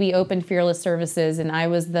we did. We opened Fearless Services, and I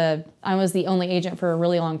was the only agent for a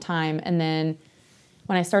really long time. And then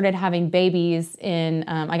when I started having babies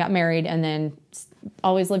I got married and then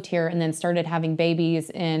always lived here, and then started having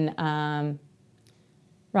babies in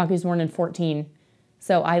Rocky was born in 14.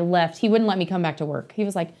 So I left. He wouldn't let me come back to work. He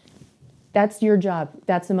was like, that's your job.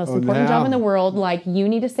 That's the most important job in the world. Like, you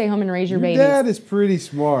need to stay home and raise your babies. Dad is pretty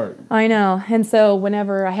smart. I know. And so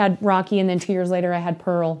whenever I had Rocky, and then 2 years later I had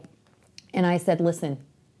Pearl, and I said, listen,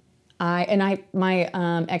 my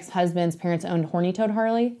ex-husband's parents owned Horny Toad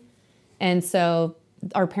Harley. And so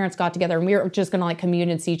our parents got together, and we were just going to like commute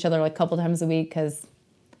and see each other like a couple times a week because,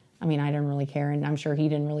 I mean, I didn't really care, and I'm sure he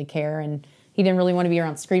didn't really care, and he didn't really want to be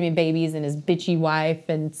around screaming babies and his bitchy wife.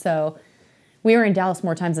 And so we were in Dallas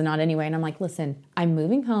more times than not anyway. And I'm like, listen, I'm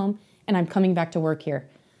moving home and I'm coming back to work here.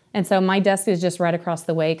 And so my desk is just right across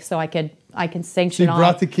the way, so I can sanction She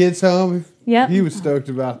brought the kids home? Yep. He was stoked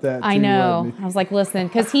about that, too, I know. wasn't he? I was like, listen,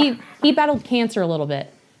 because he battled cancer a little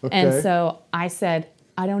bit. Okay. And so I said,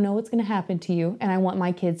 I don't know what's going to happen to you, and I want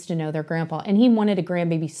my kids to know their grandpa. And he wanted a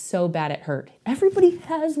grandbaby so bad it hurt. Everybody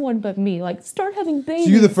has one but me. Like, start having babies.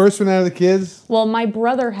 So you're the first one out of the kids? Well, my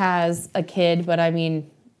brother has a kid, but I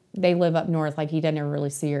mean, they live up north. Like, he doesn't ever really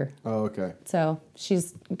see her. Oh, okay. So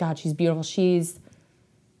she's beautiful. She's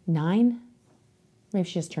 9. Maybe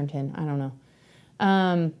she just turned 10. I don't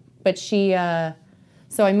know. But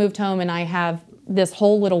so I moved home, and I have this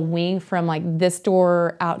whole little wing from like this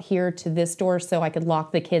door out here to this door, so I could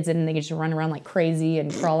lock the kids in and they could just run around like crazy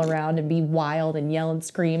and crawl around and be wild and yell and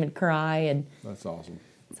scream and cry. And That's awesome.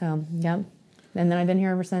 so, yep. And then I've been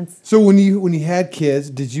here ever since. So when you had kids,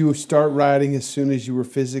 did you start riding as soon as you were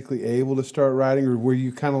physically able to start riding, or were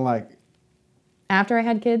you kind of like... After I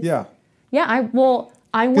had kids? Yeah. Yeah,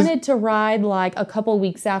 I wanted to ride like a couple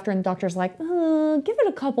weeks after, and the doctor's like, give it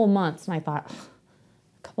a couple months. And I thought,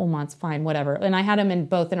 a couple months, fine, whatever. And I had them in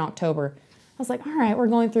October. I was like, all right, we're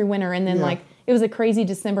going through winter. And then like, it was a crazy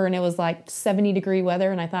December, and it was like 70-degree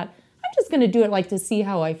weather. And I thought, I'm just going to do it like to see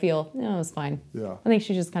how I feel. No, it was fine. Yeah. I think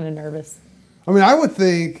she's just kind of nervous. I mean, I would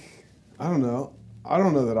think, I don't know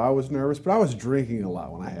that I was nervous, but I was drinking a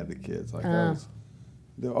lot when I had the kids. Like I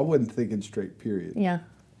wasn't thinking straight, period. Yeah.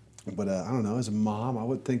 But I don't know, as a mom, I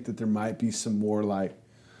would think that there might be some more like,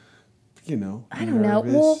 I don't know.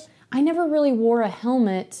 Well, I never really wore a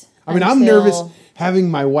helmet. I mean, I'm nervous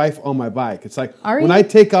having my wife on my bike. It's like when I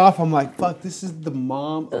take off, I'm like, fuck, this is the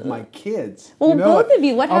mom of my kids. Well, both of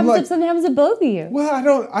you. What happens if something happens to both of you?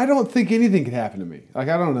 Well, I don't think anything could happen to me. Like,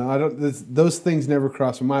 I don't know. Those things never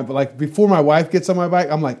cross my mind. But like before my wife gets on my bike,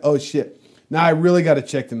 I'm like, oh shit. Now I really got to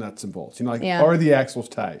check the nuts and bolts. Are the axles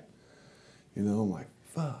tight? I'm like,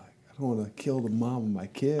 fuck. I don't want to kill the mom of my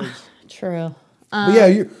kids. True. But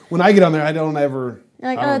yeah, when I get on there, I don't ever.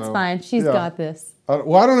 You're like, it's fine. She's got this. I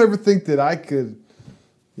don't ever think that I could.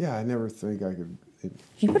 Yeah, I never think I could.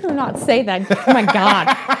 You better not say that. Oh my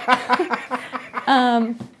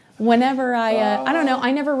God. Whenever I don't know,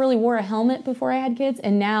 I never really wore a helmet before I had kids,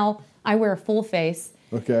 and now I wear a full face.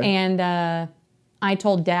 Okay. And I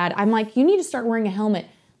told Dad, I'm like, you need to start wearing a helmet.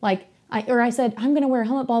 Like, I said, I'm going to wear a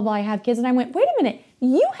helmet, blah, blah, I have kids. And I went, wait a minute,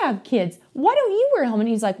 you have kids. Why don't you wear a helmet? And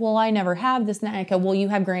he's like, well, I never have this. And I go, well, you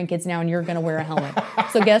have grandkids now and you're going to wear a helmet.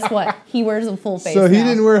 So guess what? He wears a full face So he now.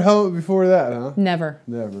 didn't wear a helmet before that, huh? Never.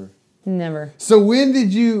 Never. So when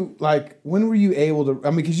were you able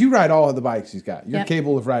to, because you ride all of the bikes he's got. You're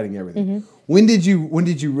capable of riding everything. Mm-hmm. When did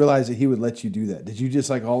you realize that he would let you do that? Did you just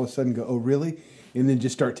like all of a sudden go, oh, really? And then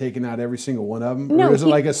just start taking out every single one of them? No, or is it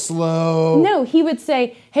like a slow? No, he would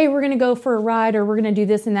say, hey, we're going to go for a ride or we're going to do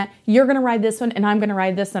this and that. You're going to ride this one and I'm going to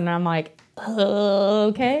ride this one. And I'm like,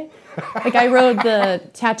 okay. Like I rode the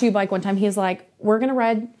tattoo bike one time. He's like, we're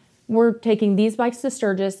taking these bikes to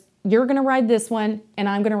Sturgis. You're going to ride this one and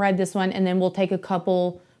I'm going to ride this one. And then we'll take a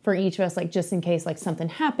couple for each of us, like just in case like something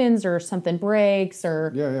happens or something breaks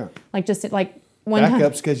or like just like one time.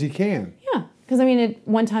 Backups because you can. Yeah. Because,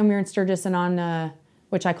 one time we were in Sturgis and on,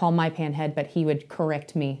 which I call my panhead, but he would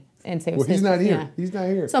correct me and say, he's not here. Yeah. He's not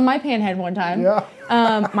here. So my panhead one time,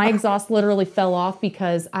 my exhaust literally fell off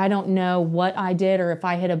because I don't know what I did or if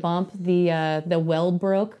I hit a bump, the weld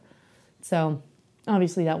broke. So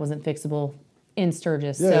obviously that wasn't fixable in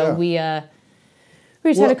Sturgis. We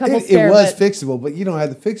just had a couple spare. It was fixable, but you don't have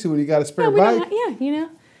to fix it when you got a spare bike.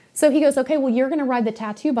 So he goes, okay, well, you're going to ride the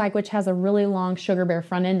tattoo bike, which has a really long Sugar Bear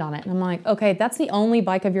front end on it. And I'm like, okay, that's the only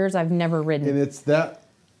bike of yours I've never ridden. And it's that?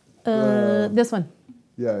 This one.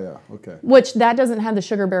 Yeah, okay. Which that doesn't have the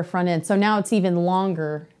Sugar Bear front end. So now it's even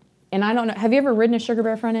longer. And I don't know, have you ever ridden a Sugar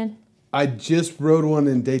Bear front end? I just rode one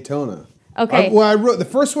in Daytona. Okay. The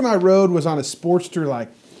first one I rode was on a Sportster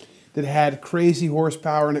that had crazy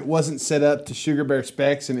horsepower and it wasn't set up to Sugar Bear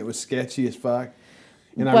specs and it was sketchy as fuck.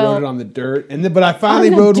 And I rode it on the dirt. But I finally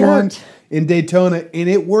rode one in Daytona, and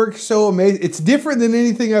it works so amazing. It's different than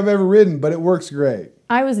anything I've ever ridden, but it works great.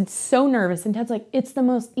 I was so nervous, and Dad's like, it's the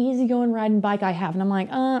most easygoing riding bike I have. And I'm like,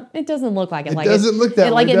 it doesn't look like it. It doesn't look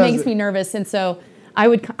that way, it makes me nervous. And so I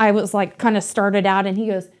was like kind of started out, and he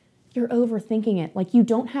goes, you're overthinking it. Like, you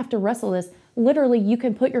don't have to wrestle this. Literally, you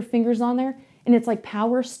can put your fingers on there, and it's like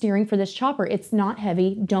power steering for this chopper. It's not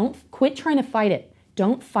heavy. Don't quit trying to fight it.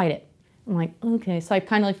 Don't fight it. I'm like, okay. So I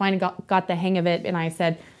kind of finally got the hang of it. And I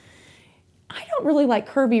said, I don't really like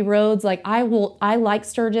curvy roads. Like I like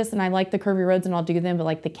Sturgis and I like the curvy roads and I'll do them. But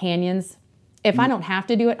like the canyons, if I don't have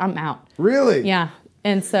to do it, I'm out. Really? Yeah.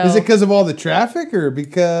 And so. Is it because of all the traffic or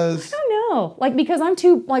because? I don't know. Like because I'm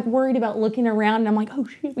too like worried about looking around and I'm like, oh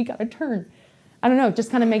shit, we got to turn. I don't know. It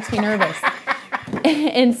just kind of makes me nervous.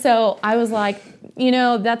 And so I was like,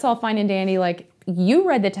 that's all fine and dandy. Like, you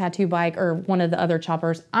ride the tattoo bike or one of the other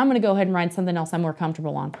choppers. I'm going to go ahead and ride something else I'm more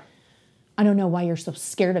comfortable on. I don't know why you're so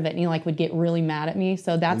scared of it. And you would get really mad at me.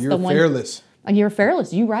 So that's the one. You're fearless. You're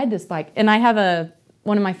fearless. You ride this bike. And I have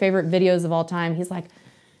one of my favorite videos of all time. He's like,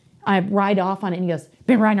 I ride off on it and he goes,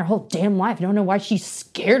 been riding her whole damn life. I don't know why she's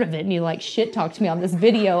scared of it. And he shit talked me on this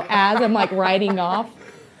video as I'm riding off.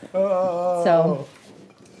 Oh. So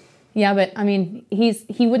yeah, but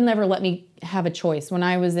he would never let me have a choice. When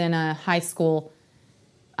I was in high school,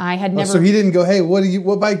 I had never. So he didn't go, hey,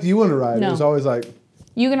 what bike do you want to ride? No. It was always like,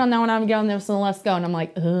 you get on that one, I'm getting on this one, let's go. And I'm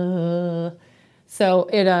like, So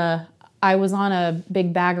I was on a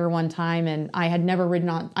big bagger one time and I've never ridden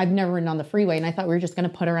on the freeway and I thought we were just going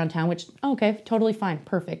to put around town, which, okay, totally fine,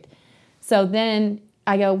 perfect. So then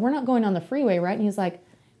I go, we're not going on the freeway, right? And he's like,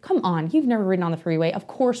 come on, you've never ridden on the freeway. Of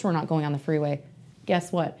course we're not going on the freeway.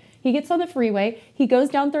 Guess what? He gets on the freeway, he goes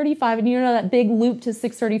down 35, and you know that big loop to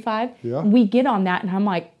 635? Yeah. We get on that, and I'm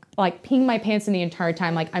like, like peeing my pants in the entire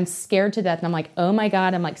time. Like I'm scared to death. And I'm like, oh my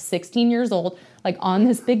God, I'm like 16 years old, like on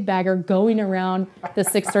this big bagger going around the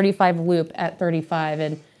 635 loop at 35.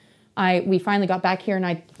 And we finally got back here and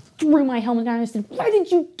I threw my helmet down and I said, why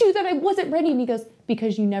did you do that? I wasn't ready. And he goes,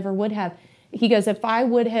 because you never would have. He goes, if I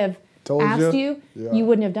would have asked you, you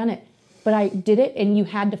wouldn't have done it. But I did it and you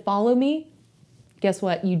had to follow me. Guess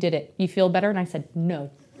what? You did it. You feel better? And I said,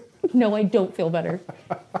 no. No, I don't feel better.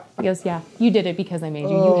 He goes, yeah, you did it because I made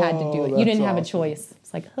you. You had to do it. You didn't have a choice.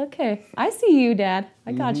 It's like, okay, I see you, Dad.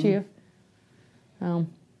 I got you.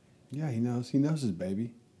 Yeah, he knows. He knows his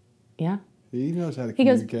baby. Yeah. He knows how to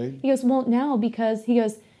communicate. He goes, well, now because he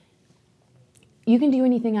goes, you can do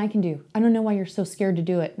anything I can do. I don't know why you're so scared to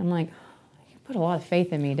do it. And I'm like, you put a lot of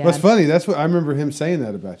faith in me, Dad. That's funny. That's what I remember him saying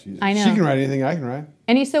that about you. I know. She can write anything I can write.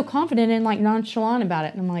 And he's so confident and like nonchalant about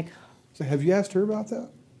it. And I'm like, so have you asked her about that?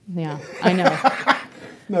 yeah, I know.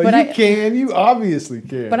 No, but you can. You obviously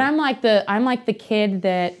can. But I'm like the kid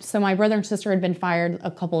that. So my brother and sister had been fired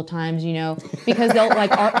a couple of times, you know, because they'll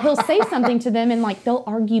like he'll say something to them and like they'll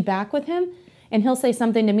argue back with him, and he'll say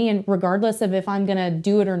something to me, and regardless of if I'm gonna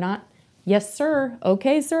do it or not, yes sir,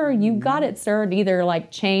 okay sir, you got it sir. And either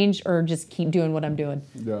like change or just keep doing what I'm doing.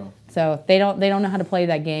 Yeah. So they don't know how to play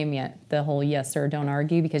that game yet. The whole yes sir, don't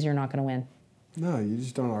argue because you're not gonna win. No, you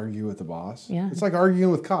just don't argue with the boss. Yeah. It's like arguing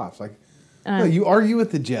with cops. Like, no, you argue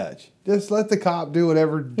with the judge. Just let the cop do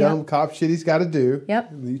whatever dumb cop shit he's got to do.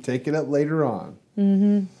 Yep. And you take it up later on.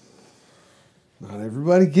 Mm-hmm. Not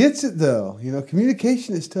everybody gets it, though. You know,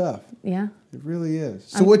 communication is tough. Yeah. It really is.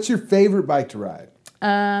 So what's your favorite bike to ride?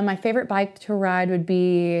 My favorite bike to ride would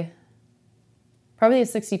be probably a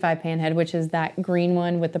 65 Panhead, which is that green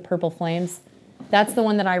one with the purple flames. That's the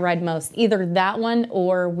one that I ride most. Either that one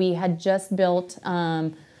or we had just built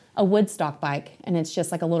a Woodstock bike, and it's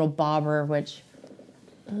just like a little bobber, which...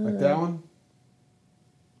 Like that one?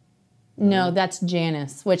 No, that's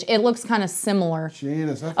Janus, which it looks kind of similar.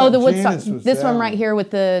 Janus. Oh, the Woodstock. This one right here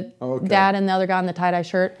with the dad and the other guy in the tie-dye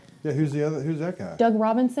shirt. Yeah, who's that guy? Doug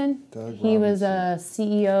Robinson. He was a Robinson.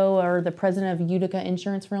 CEO or the president of Utica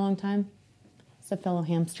Insurance for a long time. It's a fellow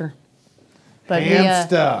hamster. But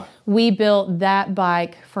Hamster. We built that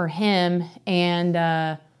bike for him, and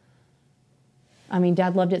I mean,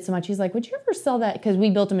 Dad loved it so much. He's like, would you ever sell that? Because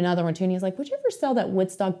we built him another one too, and he's like, would you ever sell that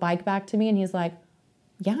Woodstock bike back to me? And he's like,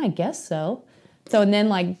 yeah, I guess so. So, and then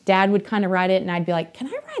like Dad would kind of ride it, and I'd be like, can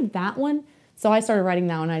I ride that one? So I started riding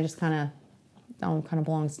that one. I just that one kind of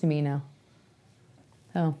belongs to me now.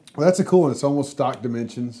 So. Well, that's a cool one. It's almost stock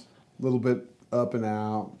dimensions, a little bit up and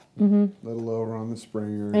out, a little lower on the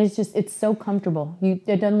Springer. And it's so comfortable. It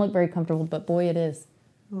doesn't look very comfortable, but boy, it is.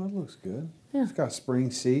 Oh, it looks good. Yeah. It's got a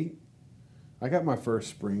spring seat. I got my first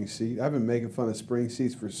spring seat. I've been making fun of spring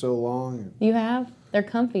seats for so long. You have? They're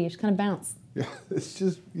comfy. You just kind of bounce. Yeah, it's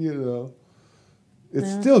just,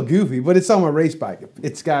 it's still goofy, but it's on my race bike.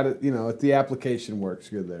 It's got it, the application works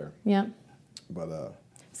good there. Yeah. But,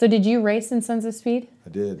 so did you race in Sons of Speed? I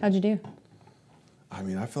did. How'd you do? I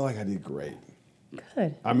mean, I feel like I did great.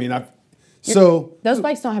 Good. I mean, those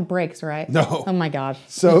bikes don't have brakes, right? No. Oh my God.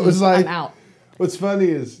 So it was like, I'm out. What's funny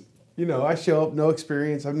is, I show up, no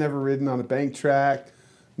experience. I've never ridden on a bank track,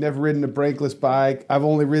 never ridden a brakeless bike. I've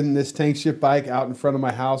only ridden this tank ship bike out in front of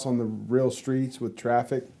my house on the real streets with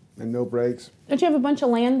traffic and no brakes. Don't you have a bunch of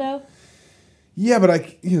land though? Yeah,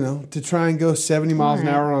 but to try and go 70 miles an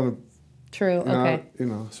hour on a... True, okay.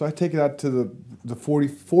 So I take it out to the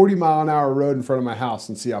 40 mile an hour road in front of my house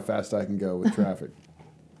and see how fast I can go with traffic.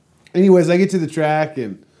 Anyways, I get to the track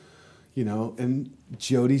and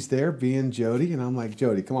Jody's there being Jody, and I'm like,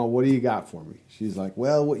 Jody, come on, what do you got for me? She's like,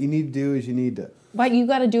 well, what you need to do is you need to... But you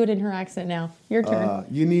got to do it in her accent now. Your turn.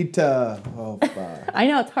 You need to... Oh, I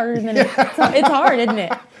know, it's harder than it. It's hard, isn't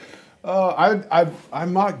it? I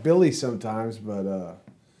mock Billy sometimes, but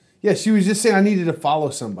yeah, she was just saying I needed to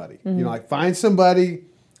follow somebody. Mm-hmm. Like find somebody,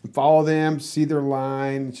 follow them, see their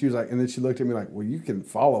line. And she was like, and then she looked at me like, well, you can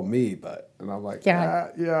follow me, but... And I'm like,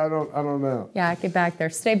 I don't know. Yeah, get back there.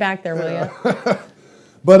 Stay back there, will you?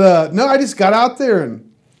 But no, I just got out there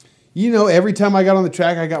and, every time I got on the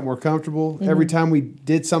track, I got more comfortable. Mm-hmm. Every time we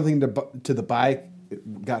did something to the bike,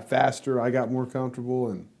 it got faster. I got more comfortable.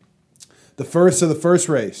 And the first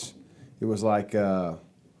race, it was like,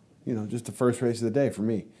 just the first race of the day for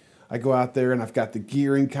me. I go out there and I've got the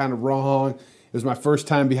gearing kind of wrong. It was my first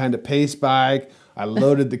time behind a pace bike. I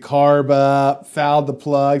loaded the carb up, fouled the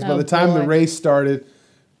plugs. By the time the race started,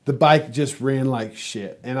 the bike just ran like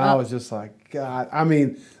shit. And I was just like, God, I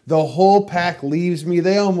mean, the whole pack leaves me.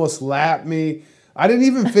 They almost lapped me. I didn't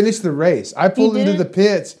even finish the race. I pulled into the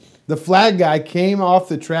pits. The flag guy came off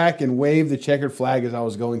the track and waved the checkered flag as I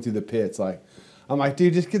was going through the pits. Like, I'm like,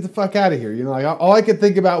 dude, just get the fuck out of here. You know, like all I could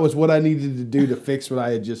think about was what I needed to do to fix what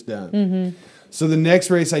I had just done. Mm-hmm. So the next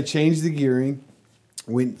race, I changed the gearing.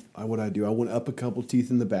 What I do? I went up a couple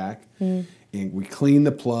teeth in the back, and we cleaned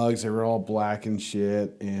the plugs. They were all black and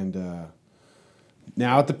shit. And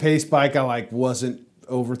now at the pace bike, I wasn't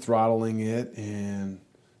over throttling it. And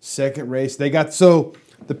second race, the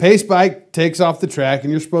pace bike takes off the track,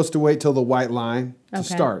 and you're supposed to wait till the white line to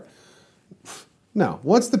start. No,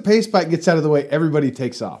 once the pace bike gets out of the way, everybody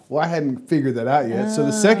takes off. Well, I hadn't figured that out yet. So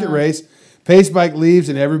the second race, pace bike leaves,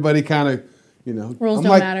 and everybody kind of, rules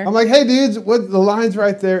don't matter. I'm like, hey, dudes, what? The line's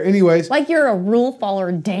right there. Anyways, like you're a rule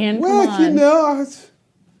follower, Dan. Well, Come on.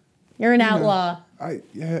 You're an outlaw.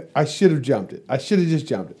 I should have jumped it. I should have just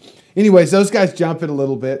jumped it. Anyways, those guys jump it a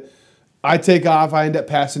little bit. I take off. I end up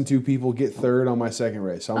passing 2 people, get third on my second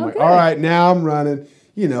race. So I'm like, good. all right, now I'm running.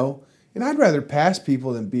 And I'd rather pass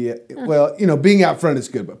people than being out front is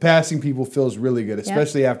good, but passing people feels really good,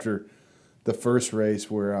 especially after the first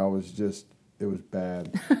race where it was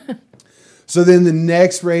bad. So then the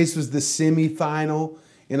next race was the semifinal,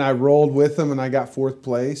 and I rolled with them, and I got 4th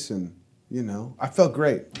place, and, I felt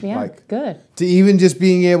great. Yeah, good. To even just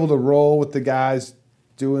being able to roll with the guys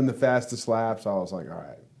doing the fastest laps, I was like, all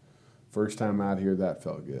right, first time out here, that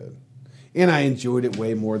felt good. And I enjoyed it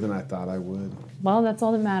way more than I thought I would. Well, that's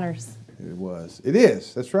all that matters. It was. It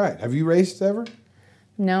is. That's right. Have you raced ever?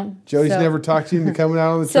 No. Jody's never talked to you into coming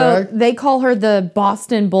out on the track? track? They call her the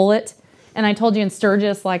Boston Bullet. And I told you in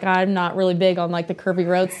Sturgis, I'm not really big on the curvy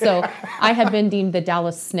roads. So I have been deemed the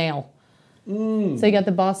Dallas Snail. So you got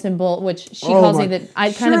the Boston Bullet, which she calls me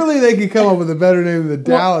that. Surely they could come up with a better name than the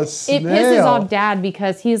Dallas Snail. It pisses off Dad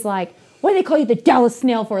because he's like, what do they call you the Dallas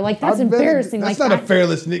Snail for? That's embarrassing. That's not a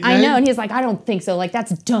fearless nickname. I know. And he's like, I don't think so.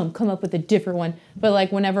 That's dumb. Come up with a different one.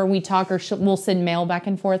 But whenever we talk or we'll send mail back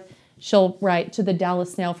and forth, she'll write to the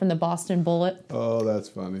Dallas Snail from the Boston Bullet. Oh, that's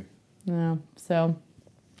funny. Yeah. So,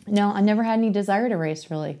 no, I never had any desire to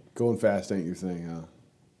race, really. Going fast ain't your thing,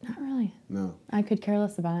 huh? Not really. No. I could care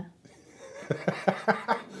less about it.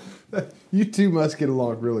 You two must get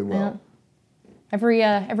along really well.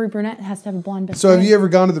 Yeah. Every brunette has to have a blonde best So friend. have you ever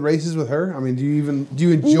gone to the races with her? I mean, do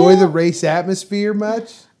you enjoy the race atmosphere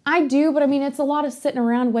much? I do, but it's a lot of sitting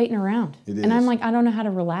around, waiting around. It is. And I'm I don't know how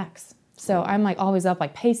to relax. So I'm always up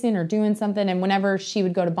pacing or doing something. And whenever she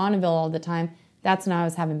would go to Bonneville all the time, that's when I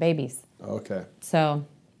was having babies. Okay. So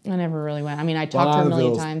I never really went. I talked to her a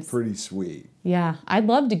million times. Pretty sweet. Yeah, I'd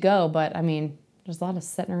love to go, but there's a lot of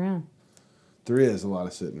sitting around. There is a lot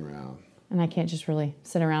of sitting around. And I can't just really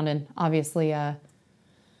sit around, and obviously I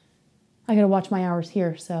got to watch my hours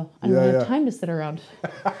here, so I don't have time to sit around.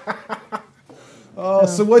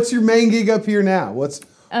 So what's your main gig up here now? What's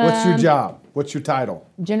your job? What's your title?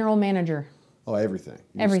 General manager. Oh, everything.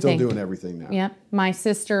 You're everything. Still doing everything now. Yeah. My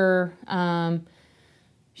sister,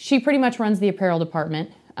 she pretty much runs the apparel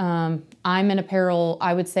department. I'm in apparel.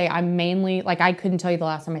 I would say I'm mainly, I couldn't tell you the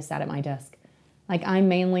last time I sat at my desk. I'm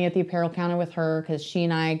mainly at the apparel counter with her because she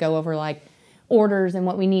and I go over orders and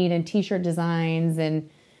what we need and t-shirt designs and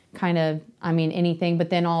kind of, anything. But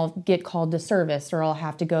then I'll get called to service, or I'll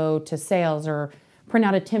have to go to sales or print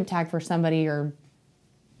out a temp tag for somebody, or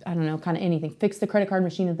I don't know, kind of anything. Fix the credit card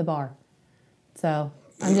machine at the bar. So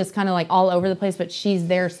I'm just kind of all over the place, but she's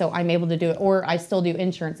there, so I'm able to do it. Or I still do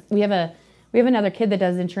insurance. We have another kid that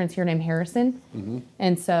does insurance here named Harrison. Mm-hmm.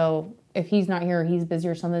 And so if he's not here or he's busy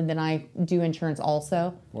or something, then I do insurance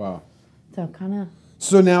also. Wow. So kind of.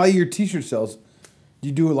 So now your t-shirt sales, do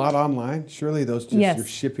you do a lot online? Surely those Yes. You're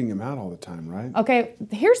shipping them out all the time, right? Okay,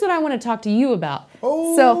 here's what I want to talk to you about.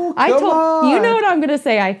 Oh, so I come on. you know what I'm going to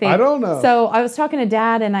say, I think. I don't know. So I was talking to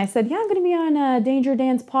Dad, and I said, yeah, I'm going to be on Danger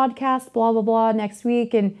Dan's podcast, blah, blah, blah, next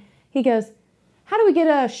week. And he goes, how do we get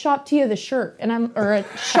a shop tee of the shirt? Or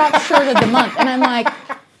a shop shirt of the month? And I'm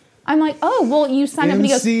like, oh, well, you sign up. And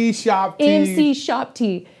he goes, MC Shop Tee. MC Shop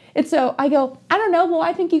Tee. And so I go, I don't know. Well,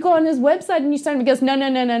 I think you go on his website and you sign up. He goes,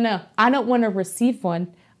 no. I don't want to receive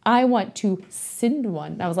one. I want to send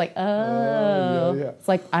one. I was like, oh. Yeah. It's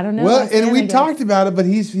I don't know. Well, and we talked about it, but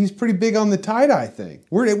he's pretty big on the tie-dye thing.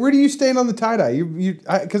 Where do you stand on the tie-dye?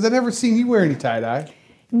 Because I've never seen you wear any tie-dye.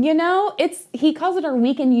 He calls it our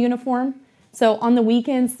weekend uniform. So on the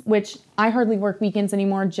weekends, which I hardly work weekends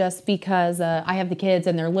anymore just because I have the kids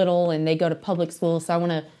and they're little and they go to public school. So I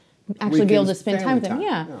want to actually be able to spend time with them.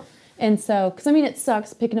 Yeah. And so, because it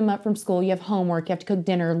sucks picking them up from school. You have homework, you have to cook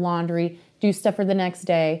dinner, laundry, do stuff for the next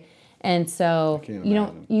day. And so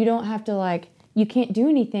you don't have to you can't do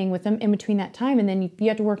anything with them in between that time. And then you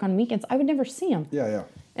have to work on weekends. I would never see them. Yeah.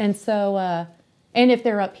 And so, and if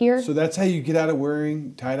they're up here. So that's how you get out of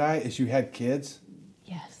wearing tie-dye is you had kids?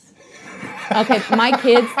 Yes. Okay, my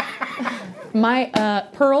kids. My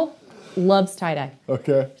Pearl loves tie-dye.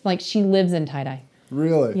 Okay. Like she lives in tie-dye.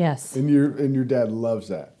 Really? Yes. And your dad loves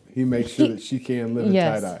that. He makes sure that she can live in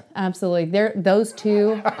Yes, tie-dye. absolutely. Those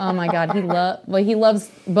two, oh my God, he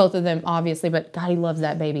loves both of them, obviously, but God, he loves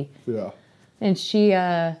that baby. Yeah. And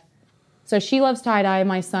so she loves tie-dye.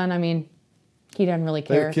 My son, I mean, he doesn't really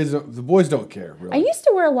care. The boys don't care, really. I used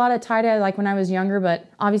to wear a lot of tie-dye like when I was younger, but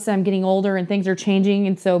obviously I'm getting older and things are changing,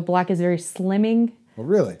 and so black is very slimming. Oh,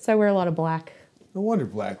 really? So I wear a lot of black. No wonder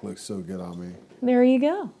black looks so good on me. There you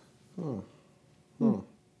go.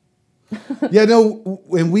 Yeah, no,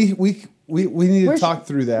 and we need to talk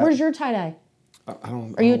through that. Where's your tie-dye? I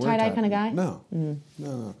don't. Are you I a don't wear tie-dye kind of guy?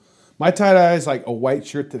 No. My tie-dye is like a white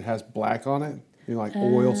shirt that has black on it. You know, like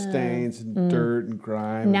oil stains and dirt and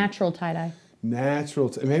grime. Natural tie-dye.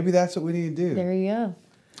 Maybe that's what we need to do. There you go.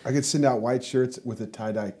 I could send out white shirts with a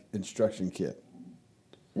tie-dye instruction kit.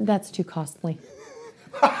 That's too costly.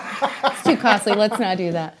 It's too costly. Let's not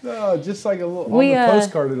do that. No, just like a little on the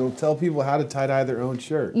postcard, it'll tell people how to tie-dye their own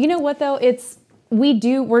shirt. You know what though?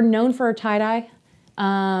 We're known for our tie-dye.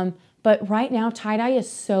 But right now tie-dye is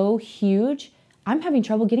so huge. I'm having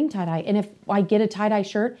trouble getting tie-dye. And if I get a tie-dye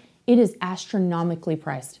shirt, it is astronomically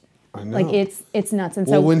priced. I know. Like it's nuts. And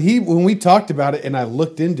Well, so when we talked about it and I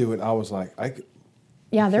looked into it, I was like,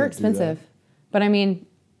 yeah, they're can't do that. expensive. But I mean,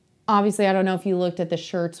 obviously, I don't know if you looked at the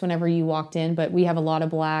shirts whenever you walked in, but we have a lot of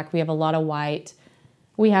black, we have a lot of white,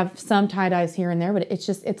 we have some tie-dyes here and there, but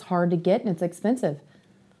it's hard to get and it's expensive.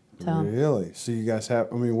 So Really? So you guys have?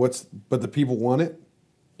 I mean, but the people want it.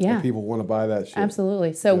 yeah, The people want to buy that shit.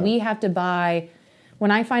 absolutely. So Yeah. we have to buy.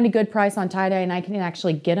 When I find a good price on tie-dye and I can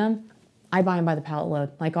actually get them, I buy them by the pallet load.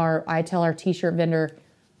 Like I tell our t-shirt vendor,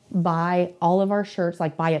 buy all of our shirts,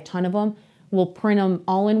 like buy a ton of them. We'll print them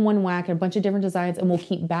all in one whack and a bunch of different designs, and we'll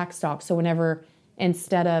keep back stock. So whenever,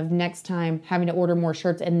 instead of next time having to order more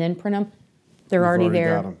shirts and then print them, they're You've already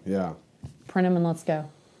there. Got 'em. Yeah. Print them and let's go.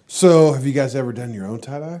 So have you guys ever done your own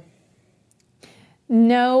tie-dye?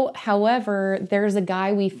 No, however, there's a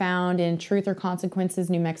guy we found in Truth or Consequences,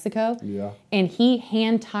 New Mexico. Yeah. And he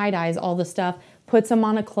hand tie-dyes all the stuff, puts them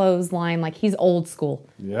on a clothesline, like he's old school.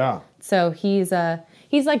 Yeah. So he's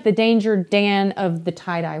like the Danger Dan of the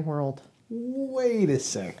tie-dye world. Wait a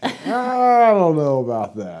second. I don't know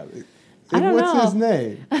about that. I don't What's know. his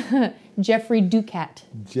name? Jeffrey Ducat.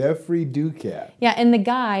 Jeffrey Ducat. Yeah, and the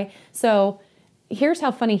guy, so here's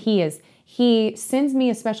how funny he is. He sends me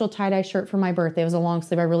a special tie-dye shirt for my birthday. It was a long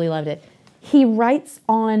sleeve. I really loved it. He writes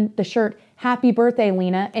on the shirt, "Happy birthday,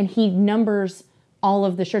 Lena," and he numbers all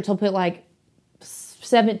of the shirts. He'll put like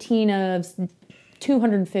 17 of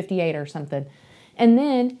 258 or something. And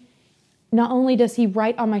then not only does he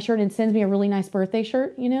write on my shirt and sends me a really nice birthday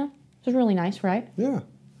shirt, you know? It's really nice, right? Yeah,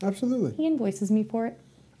 absolutely. He invoices me for it.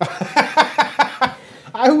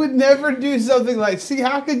 I would never do something like, see,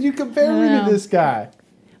 how could you compare me to this guy?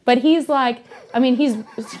 But he's like, I mean,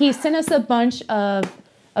 he sent us a bunch of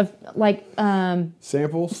like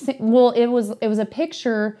Samples? well, it was a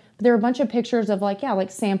picture. There were a bunch of pictures of like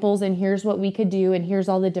samples, and here's what we could do, and here's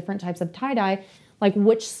all the different types of tie-dye. Like,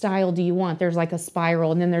 which style do you want? There's like a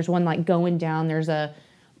spiral, and then there's one like going down. There's a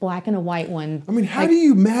black and a white one. I mean, how do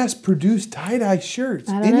you mass produce tie-dye shirts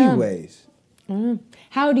I don't know. anyways?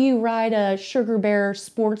 How do you ride a Sugar Bear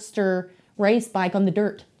Sportster race bike on the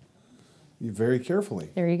dirt? You very carefully.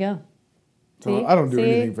 There you go. I don't do See?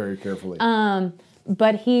 anything very carefully.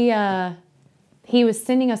 But he was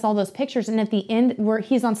sending us all those pictures, and at the end,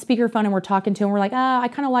 he's on speakerphone, and we're talking to him. We're like, I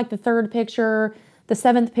kind of like the third picture. The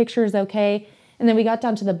seventh picture is okay. And then we got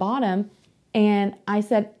down to the bottom, and I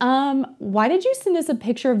said, why did you send us a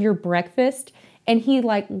picture of your breakfast? And he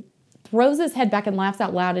like throws his head back and laughs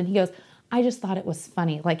out loud, and he goes, I just thought it was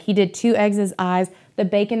funny. Like, he did 2 eggs as eyes, the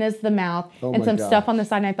bacon as the mouth, Oh and my some gosh. stuff on the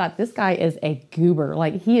side. And I thought, this guy is a goober.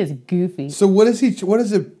 Like, he is goofy. So what does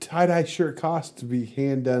a tie-dye shirt cost to be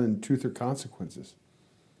hand done in Truth or Consequences?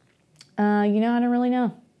 I don't really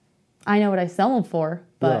know. I know what I sell them for,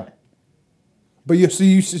 but Yeah. But you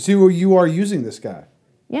see where you are using this guy.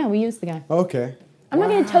 yeah, we use the guy. Okay. I'm not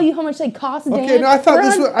going to tell you how much they cost, Dan. Okay, no, I thought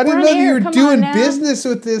I didn't know you were doing business. business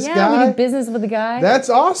with this Yeah, guy. we do business with the guy. That's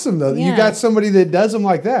awesome though. You Yeah. got somebody that does them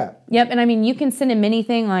like that. Yep, and I mean, you can send him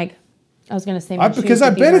anything. Like, I was going to say, my Because shoes I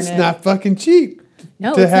would be bet it's darn not fucking cheap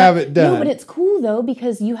no, to it's have not. it done. No, but it's cool though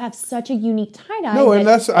because you have such a unique tie dye. No, and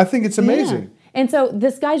I think it's amazing. Yeah. And so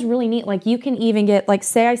this guy's really neat. Like, you can even get, like,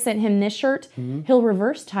 say I sent him this shirt, Mm-hmm. he'll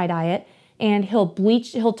reverse tie dye it, and he'll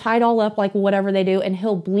tie it all up like whatever they do, and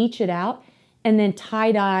he'll bleach it out, and then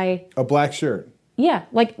tie dye. A black shirt. Yeah,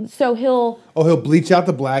 like so he'll Oh, he'll bleach out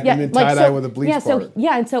the black and then tie dye with a bleach yeah, part. so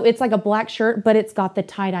yeah, and so it's like a black shirt, but it's got the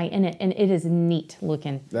tie dye in it, and it is neat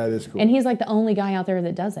looking. That is cool. And he's like the only guy out there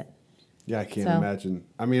that does it. Yeah, I can't So- imagine.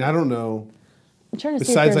 I mean, I don't know. I'm trying to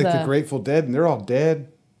see Besides, if like there's the Grateful Dead, and they're all dead.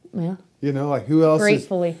 Yeah, You know, like who else?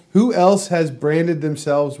 Gratefully. Who else has branded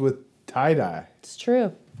themselves with tie dye? it's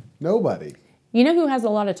true. Nobody. You know who has a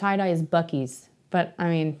lot of tie dye is Buc-ee's, but I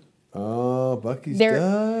mean, Oh, Buc-ee's there.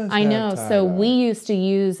 does. I have know. So tie-dye. we used to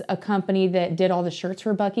use a company that did all the shirts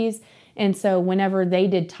for Buc-ee's, and so whenever they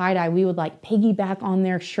did tie dye, we would like piggyback on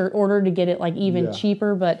their shirt order to get it like even Yeah.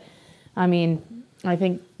 cheaper. But I mean, I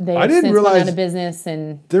think they I have didn't since gone realize- out of business,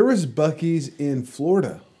 and There was Buc-ee's in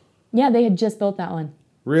Florida. yeah, they had just built that one.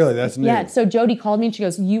 Really, that's new. Yeah, so Jody called me and she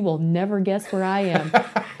goes, "You will never guess where I am."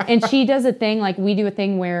 And she does a thing like we do a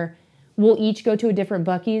thing where we'll each go to a different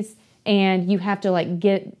Buc-ee's and you have to like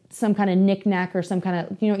get some kind of knick-knack or some kind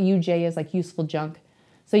of, you know what UJ is, like useful junk.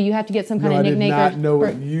 So you have to get some kind No, of I did knick-knack. not know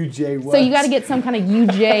what UJ was. So you got to get some kind of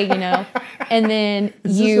UJ, you know, and then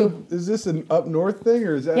Is this an up north thing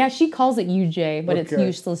or is that? yeah, she calls it UJ, but it's Okay.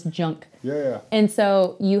 useless junk. Yeah. And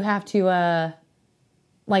so you have to,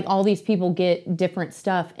 like all these people get different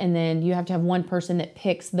stuff, and then you have to have one person that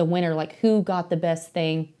picks the winner, like who got the best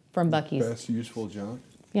thing from Buc-ee's. Best useful junk.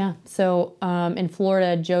 Yeah. So in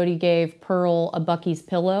Florida, Jody gave Pearl a Buc-ee's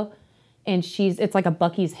pillow, and it's like a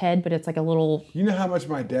Buc-ee's head, but it's like a little. You know how much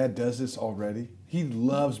my dad does this already? He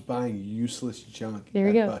loves buying useless junk There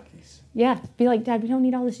at you go. Buc-ee's. Yeah. Be like, Dad, we don't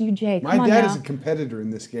need all this UJ. Come My on dad now. is a competitor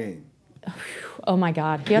in this game. Oh my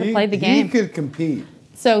God. You got to play the He game. could compete.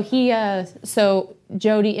 So so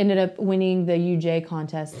Jody ended up winning the UJ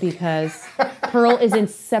contest because Pearl is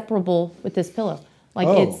inseparable with this pillow. Like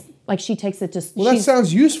Oh. it's like she takes it just. Well, that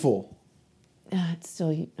sounds useful. It's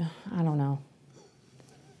still, I don't know.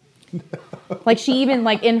 Like she even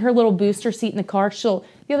like in her little booster seat in the car. The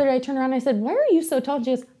other day I turned around and I said, "Why are you so tall?" And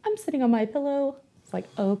she goes, "I'm sitting on my pillow." It's like,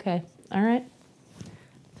 oh, okay, all right.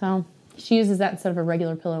 So she uses that instead of a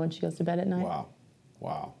regular pillow when she goes to bed at night.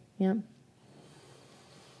 Wow. Yeah.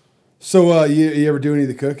 So you ever do any of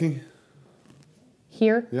the cooking?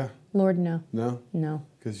 Here? Yeah. Lord, no. No? No.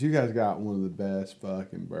 Because you guys got one of the best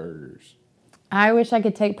fucking burgers. I wish I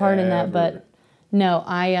could take part in that, Ever. but no,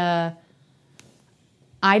 I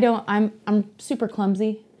don't. I'm super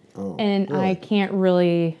clumsy, Oh, and really? I can't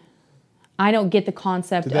really. I don't get the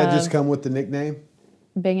concept Did that of just come with the nickname?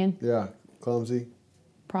 binging. Yeah. Clumsy?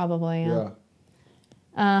 Probably, yeah.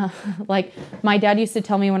 Yeah. Like my dad used to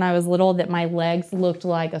tell me when I was little that my legs looked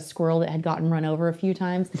like a squirrel that had gotten run over a few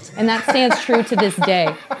times, and that stands true to this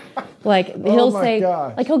day. Like he'll my say,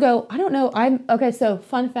 gosh. like he'll go, I don't know. I'm okay. So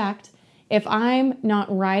fun fact: if I'm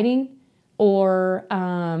not riding, or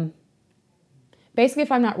basically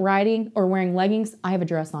if I'm not riding or wearing leggings, I have a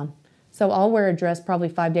dress on. So I'll wear a dress probably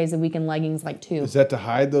 5 days a week and leggings like 2. Is that to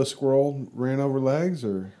hide those squirrel ran over legs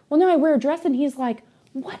or? Well, no, I wear a dress, and he's like,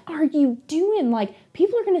 "What are you doing? Like,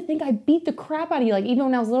 people are gonna think I beat the crap out of you." Like, even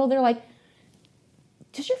when I was little, they're like,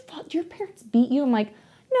 "Does your parents beat you?" I'm like,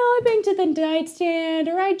 "No, I banged to the nightstand,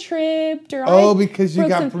 or I tripped, or Oh, I because you broke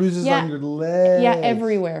got some-" bruises Yeah. on your legs. Yeah,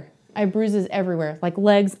 everywhere. I have bruises everywhere, like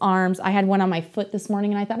legs, arms. I had one on my foot this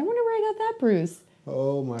morning, and I thought, I wonder where I got that bruise.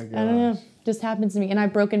 Oh my gosh. I don't know. Just happens to me, and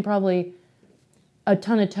I've broken probably a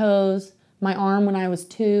ton of toes. My arm when I was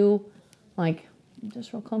 2, like, I'm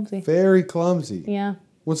just real clumsy. Very clumsy. Yeah.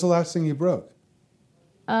 What's the last thing you broke?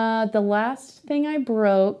 The last thing I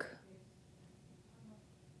broke,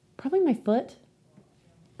 probably my foot.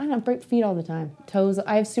 I don't break feet all the time. Toes.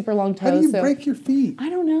 I have super long toes. How do you so break your feet? I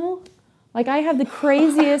don't know. Like I have the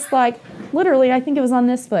craziest, like literally, I think it was on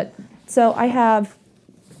this foot. So I have.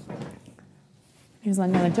 Here's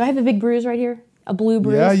another. Do I have a big bruise right here? A blue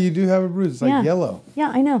bruise. Yeah, you do have a bruise. It's like Yeah. yellow. Yeah,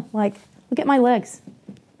 I know. Like, look at my legs.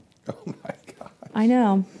 Oh my god. I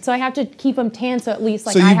know. So I have to keep them tan, so at least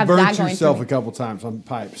like So I you have burnt that going. yourself for a me. couple times on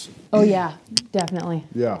pipes. Oh yeah, definitely.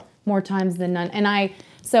 Yeah. More times than none. And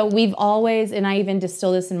so we've always, and I even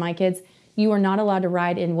distill this in my kids, you are not allowed to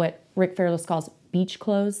ride in what Rick Fairless calls beach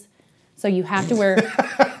clothes. So you have to wear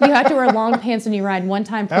long pants when you ride. One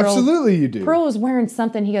time Pearl, Absolutely you do. Pearl was wearing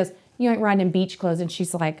something. He goes, "You ain't riding in beach clothes." And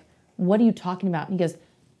she's like, "What are you talking about?" And he goes,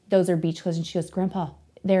 "Those are beach clothes." And she goes, "Grandpa,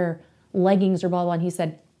 they're leggings or blah, blah." And he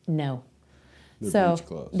said, "No." They're beach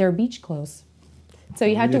clothes. They're beach clothes. So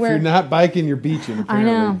you have to if wear. you're not biking, you're beaching. I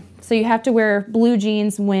Apparently. know. So you have to wear blue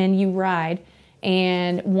jeans when you ride.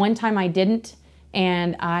 And one time I didn't,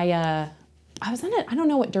 and I was on I don't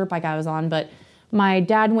know what dirt bike I was on, but my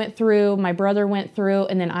dad went through, my brother went through,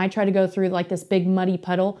 and then I tried to go through like this big muddy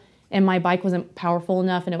puddle, and my bike wasn't powerful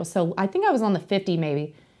enough, and it was I think I was on the 50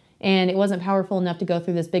 maybe, and it wasn't powerful enough to go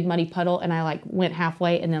through this big muddy puddle, and I like went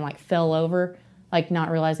halfway and then like fell over, like not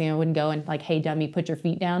realizing I wouldn't go, and like, hey dummy, put your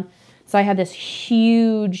feet down. So I had this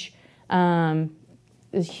huge mark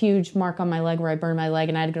on my leg where I burned my leg,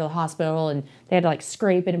 and I had to go to the hospital, and they had to like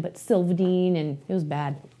scrape it and put Silvadene, and it was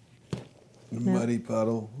bad. A muddy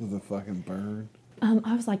puddle with a fucking burn.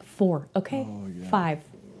 I was like 4, okay? Oh, yeah. 5.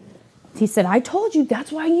 He said, I told you,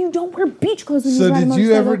 that's why you don't wear beach clothes when you So ride a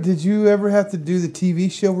motorcycle. did you ever have to do the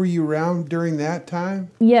TV show? Were you around during that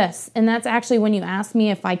time? Yes, and that's actually when you asked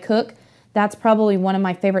me if I cook, that's probably one of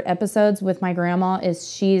my favorite episodes with my grandma,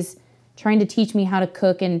 is she's trying to teach me how to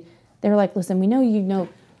cook, and they're like, listen, we know you know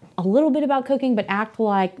a little bit about cooking, but act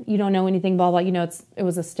like you don't know anything, blah, blah. You know, it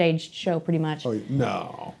was a staged show pretty much. Oh,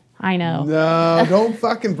 no. I know. No, don't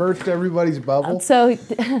fucking burst everybody's bubble. So,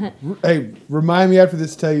 Hey, remind me after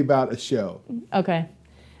this to tell you about a show. okay.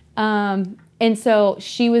 And so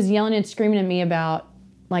she was yelling and screaming at me about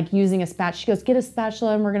like using a spatula. She goes, get a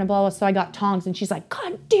spatula and we're going to blah, blah. So I got tongs, and she's like,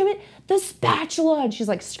 God damn it, the spatula. And she's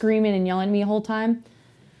like screaming and yelling at me the whole time.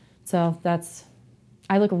 So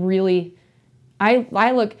I look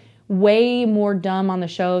way more dumb on the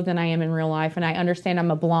show than I am in real life. And I understand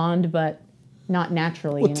I'm a blonde, but not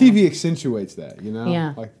naturally. Well, TV accentuates that, you know?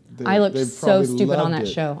 Yeah. Like I looked they so probably stupid on loved that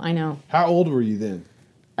it. show. I know. How old were you then?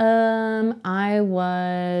 I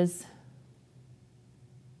was,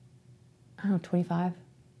 I don't know, 25?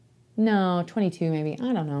 No, 22 maybe.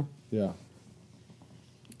 I don't know. Yeah.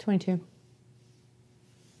 22.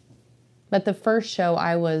 But the first show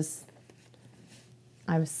I was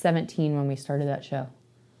 17 when we started that show.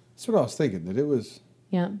 That's what I was thinking, that it was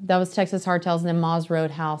Yeah, that was Texas Hardtails and then Ma's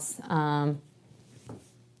Roadhouse. the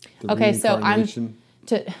Okay, so reincarnation.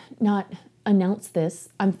 to not announce this,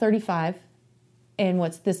 I'm 35, and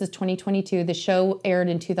this is 2022. The show aired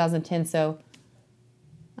in 2010, so,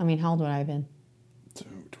 I mean, how old would I have been?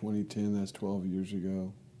 2010, that's 12 years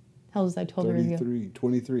ago. How old was I 12 years ago?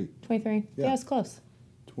 23. 23? Yeah, it's close.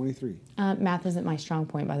 23. Math isn't my strong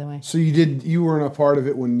point, by the way. So you weren't a part of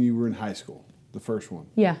it when you were in high school, the first one?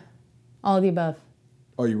 Yeah, all of the above.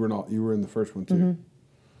 Oh, you were in the first one too? Mm-hmm.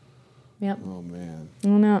 Yep. Oh, man.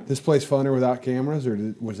 No, This place funner without cameras,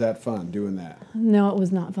 or was that fun doing that? no, it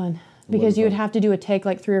was not fun. Because wasn't you would fun. have to do a take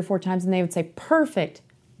like 3 or 4 times, and they would say, perfect,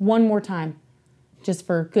 one more time, just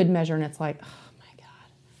for good measure. And it's like, oh my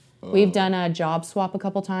God. We've done a job swap a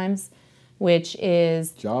couple times, which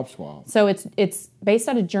is, Job swap. so it's based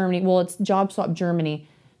out of Germany. Well, it's Job Swap Germany.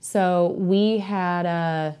 So we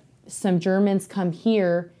had some Germans come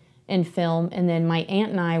here and film, and then my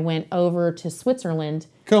aunt and I went over to Switzerland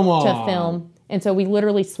Come on. to film. And so we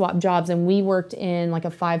literally swapped jobs, and we worked in like a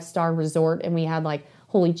 5-star resort, and we had like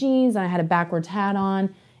holy jeans, and I had a backwards hat on,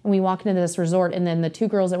 and we walked into this resort, and then the 2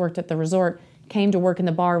 girls that worked at the resort came to work in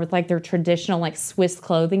the bar with like their traditional like Swiss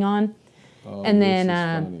clothing on. Oh, and this then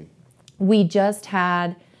is funny. we just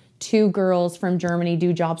had 2 girls from Germany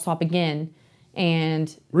do job swap again,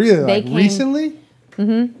 and Really? they Like came recently?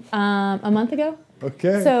 a month ago.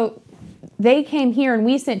 Okay. So they came here, and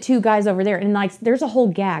we sent 2 guys over there, and like there's a whole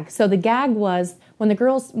gag. So the gag was when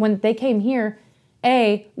they came here,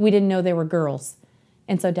 we didn't know they were girls.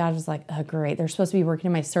 And so Dad was like, oh, great. They're supposed to be working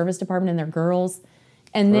in my service department, and they're girls.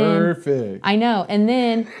 And then Perfect. I know. And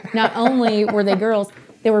then not only were they girls,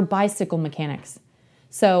 they were bicycle mechanics.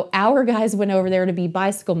 So our guys went over there to be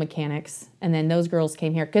bicycle mechanics, and then those girls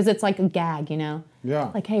came here because it's like a gag, you know?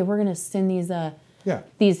 Yeah. Like, hey, we're going to send these Yeah.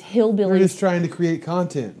 hillbillies. We're just trying to create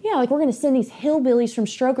content. Yeah, like we're going to send these hillbillies from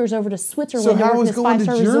Strokers over to Switzerland. So to how work in was this going to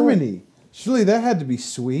 5-star resort. Germany? Surely that had to be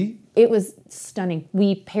sweet. It was stunning.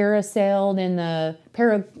 We parasailed in the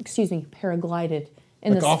paraglided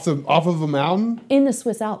in Like the off of a mountain? in the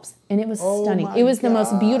Swiss Alps, and it was Oh stunning. my It was the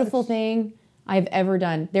most gosh. beautiful thing I've ever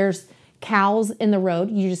done. There's cows in the road.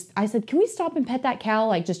 I said, can we stop and pet that cow?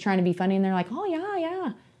 Like just trying to be funny, and they're like, oh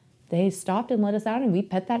yeah. They stopped and let us out, and we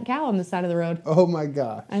pet that cow on the side of the road. Oh my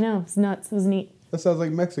gosh. I know, it's nuts. It was neat. That sounds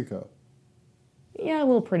like Mexico. Yeah, a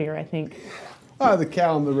little prettier, I think. Ah, the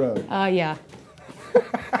cow on the road. Yeah.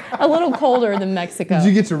 A little colder than Mexico. Did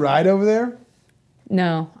you get to ride over there?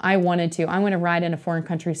 No, I wanted to. I want to ride in a foreign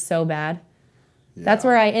country so bad. That's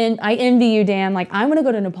where I envy you, Dan. Like, I'm going to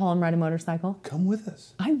go to Nepal and ride a motorcycle. Come with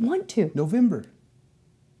us. I want to. November.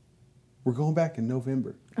 We're going back in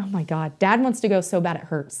November. Oh my God. Dad wants to go so bad it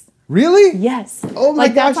hurts. Really? Yes. Oh my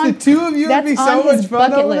that's gosh, the 2 of you would that's be so on his much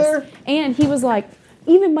fun bucket over list. there. And he was like,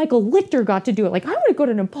 even Michael Lichter got to do it. Like, I want to go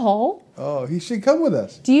to Nepal. Oh, he should come with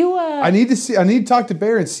us. Do you, I need to talk to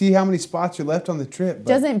Bear and see how many spots are left on the trip. But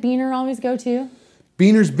doesn't Beaner always go too?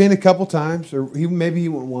 Beaner's been a couple times, or maybe he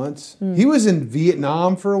went once. He was in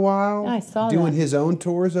Vietnam for a while. I saw doing that. his own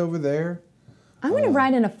tours over there. I want to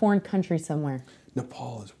ride in a foreign country somewhere.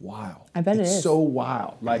 Nepal is wild. I bet it it's is. so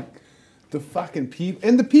wild. Like the fucking people,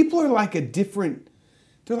 and the people are like a different.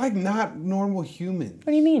 They're like not normal humans.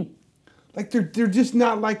 What do you mean? Like they're just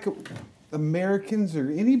not like Americans or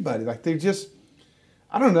anybody. Like they're just,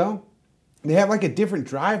 I don't know. They have like a different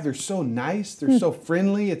drive. They're so nice. They're so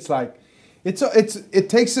friendly. It's like, it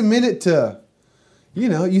takes a minute to,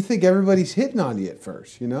 you think everybody's hitting on you at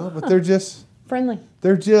first, but they're just Friendly.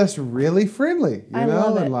 They're just really friendly, I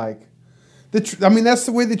love it. and like, that's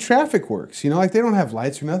the way the traffic works, like they don't have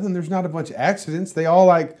lights or nothing. There's not a bunch of accidents. They all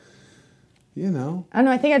like, I don't know.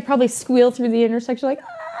 I think I'd probably squeal through the intersection like,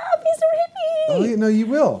 please don't hit me. Oh, no, you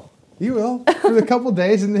will. You will for a couple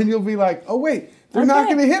days, and then you'll be like, oh wait, they're not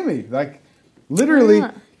going to hit me. Like, literally,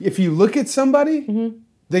 if you look at somebody,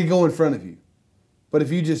 they go in front of you. But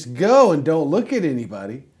if you just go and don't look at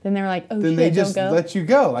anybody, then they're like, then they just don't go. let you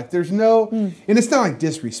go. Like there's no, and it's not like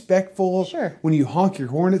disrespectful. Sure. When you honk your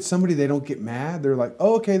horn at somebody, they don't get mad. They're like,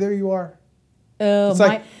 oh, okay, there you are. Oh, It's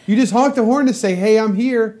like you just honk the horn to say, hey, I'm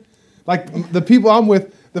here. Like the people I'm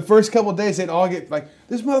with, the first couple of days, they'd all get like,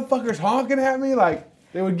 this motherfucker's honking at me. Like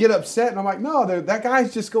they would get upset, and I'm like, no, that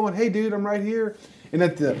guy's just going, hey, dude, I'm right here. And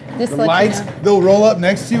at the lights, they'll roll up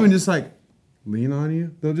next to you and just like lean on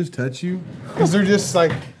you. They'll just touch you because they're just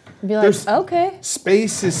like. Be like, okay.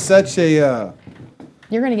 Space is such a.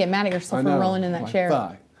 You're gonna get mad at yourself for rolling in that chair.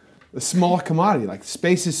 Fuck. A small commodity, like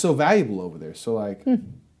space is so valuable over there. So like,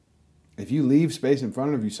 if you leave space in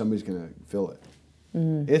front of you, somebody's gonna fill it.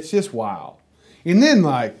 It's just wild. And then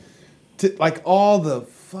like all the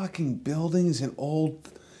fucking buildings and old,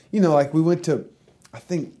 like we went to, I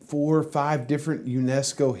think 4 or 5 different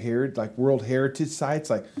UNESCO World Heritage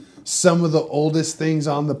sites, like some of the oldest things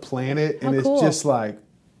on the planet, and it's just like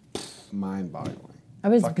mind-boggling. It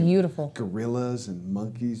was beautiful. Gorillas and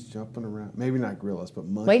monkeys jumping around. Maybe not gorillas, but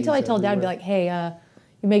monkeys. Wait till I tell Dad, be like, hey,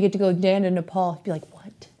 you may get to go down to Nepal. He'd be like,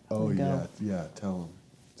 what? Oh, yeah, tell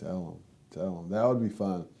him. That would be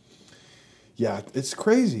fun. Yeah, it's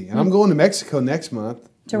crazy. And I'm going to Mexico next month.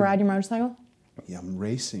 To ride your motorcycle? Yeah, I'm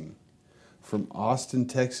racing from Austin,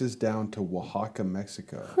 Texas down to Oaxaca,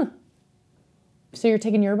 Mexico. So you're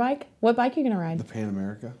taking your bike? What bike are you going to ride? The Pan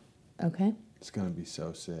America. Okay. It's going to be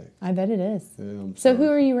so sick. I bet it is. Yeah, so who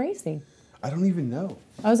are you racing? I don't even know.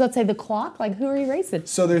 I was about to say the clock. Like, who are you racing?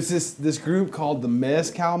 So there's this group called the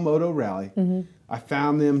Mezcal Moto Rally. I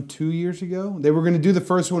found them 2 years ago. They were going to do the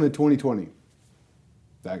first one in 2020.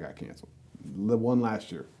 That got canceled. The one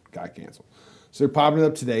last year got canceled. So they're popping it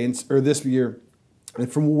up today, or this year.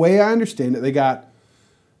 And from the way I understand it,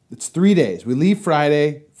 it's 3 days. We leave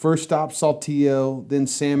Friday, first stop Saltillo, then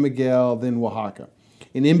San Miguel, then Oaxaca.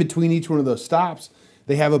 And in between each one of those stops,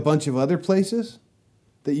 they have a bunch of other places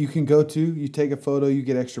that you can go to. You take a photo, you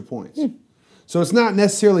get extra points. So it's not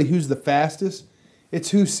necessarily who's the fastest, it's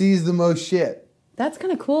who sees the most shit. That's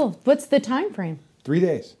kind of cool. What's the time frame? 3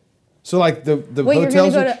 days. So like the Wait, hotels. you're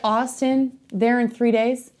going to go to Austin there in 3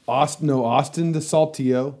 days? Austin to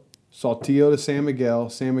Saltillo, Saltillo to San Miguel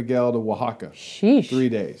to Oaxaca. Sheesh. 3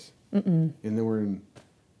 days. And then we're in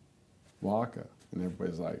Oaxaca. And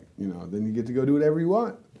everybody's like, then you get to go do whatever you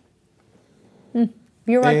want.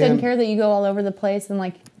 Your wife doesn't care that you go all over the place and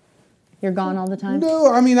like you're gone all the time?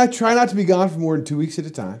 No, I mean, I try not to be gone for more than 2 weeks at a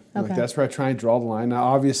time. Okay. Like that's where I try and draw the line. Now,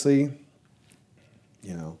 obviously,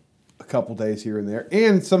 a couple days here and there.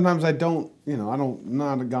 And sometimes I don't, I'm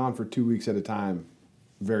not gone for 2 weeks at a time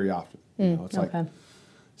very often. It's like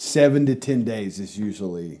 7 to 10 days is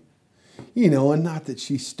usually, and not that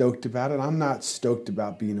she's stoked about it. I'm not stoked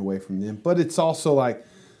about being away from them. But it's also like,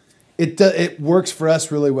 it works for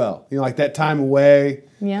us really well. like that time away,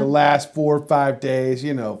 the last 4 or 5 days,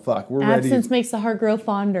 we're ready. Absence makes the heart grow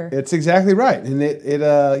fonder. It's exactly right. And it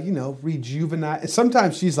rejuvenates.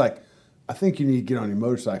 Sometimes she's like, I think you need to get on your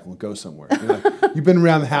motorcycle and go somewhere. You've been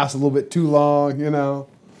around the house a little bit too long, I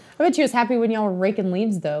bet she was happy when y'all were raking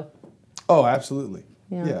leaves, though. Oh, absolutely.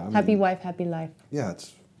 Yeah. Happy wife, happy life. Yeah,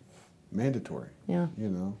 it's mandatory. Yeah.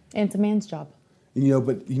 And it's a man's job.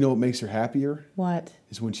 But what makes her happier? What?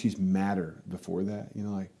 Is when she's madder before that.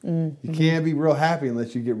 You can't be real happy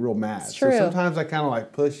unless you get real mad. It's true. So sometimes I kind of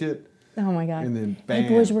like push it. Oh my God. And then bam. Hey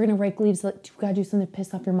boys, we're going to rake leaves. You got to do something to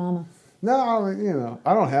piss off your mama. No,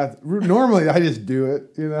 I don't have to. Normally I just do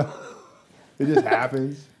it, It just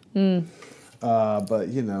happens. But,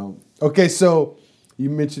 Okay, so you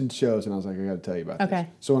mentioned shows, and I was like, I got to tell you about this.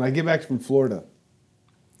 So when I get back from Florida.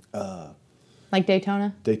 Like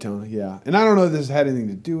Daytona? Daytona, yeah. And I don't know if this had anything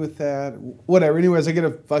to do with that. Whatever. Anyways, I get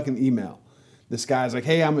a fucking email. This guy's like,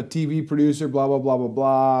 hey, I'm a TV producer, blah, blah, blah, blah,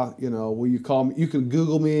 blah. Will you call me? You can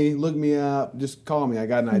Google me, look me up. Just call me. I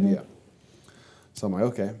got an idea. So I'm like,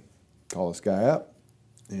 okay. Call this guy up,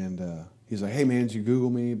 and he's like, "Hey man, did you Google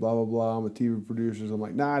me? Blah blah blah. I'm a TV producer." So I'm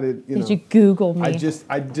like, "Nah, I didn't." Did you Google me? I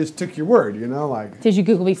just took your word, like. Did you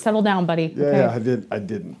Google me? Settle down, buddy. Yeah, okay. yeah, I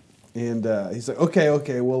didn't. And he's like,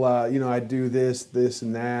 okay, well, I do this,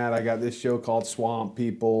 and that. I got this show called Swamp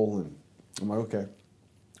People, and I'm like, okay.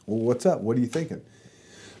 Well, what's up? What are you thinking?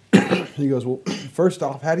 He goes, well, first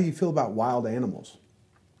off, how do you feel about wild animals?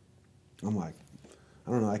 I'm like,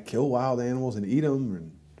 I don't know. I kill wild animals and eat them,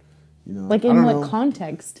 and Like I in don't what know.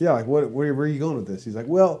 context? Yeah, like where are you going with this? He's like,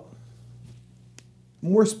 well,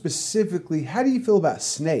 more specifically, how do you feel about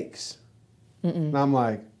snakes? And I'm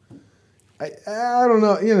like, I don't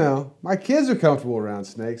know. My kids are comfortable around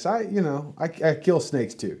snakes. I kill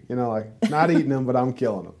snakes too. Like not eating them, but I'm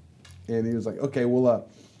killing them. And he was like, okay, well,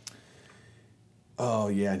 oh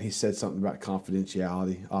yeah. And he said something about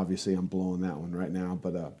confidentiality. Obviously, I'm blowing that one right now.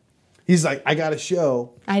 But he's like, I got a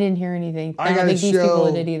show. I didn't hear anything. I don't got a think these people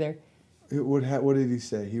show. did either. What did he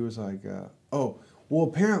say? He was like, oh, well,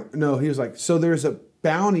 apparently, no, he was like, so there's a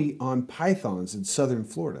bounty on pythons in southern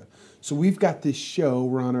Florida. So we've got this show,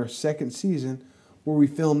 we're on our second season, where we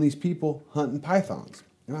film these people hunting pythons.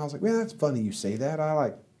 And I was like, man, that's funny you say that.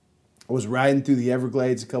 I was riding through the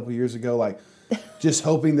Everglades a couple years ago, like just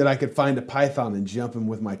hoping that I could find a python and jump him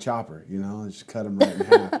with my chopper, and just cut him right in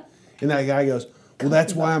half. And that guy goes, well,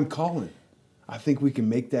 that's why I'm calling. I think we can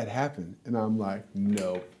make that happen. And I'm like,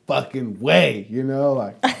 no fucking way,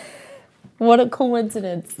 like. What a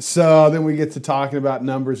coincidence. So then we get to talking about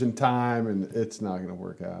numbers and time, and it's not going to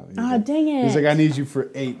work out. Dang it. He's like, I need you for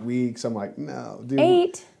 8 weeks. I'm like, no, dude.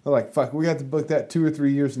 8? I'm like, fuck, we have to book that 2 or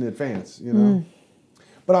 3 years in advance,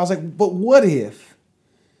 But I was like, but what if,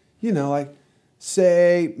 like,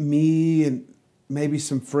 say me and maybe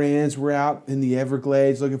some friends were out in the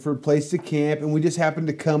Everglades looking for a place to camp, and we just happened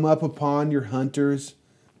to come up upon your hunters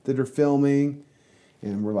that are filming,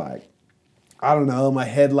 and we're like, I don't know, my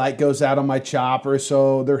headlight goes out on my chopper,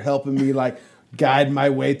 so they're helping me like guide my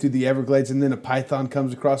way through the Everglades, and then a python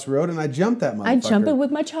comes across the road, and I jump that motherfucker. I jump it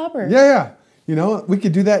with my chopper. Yeah. We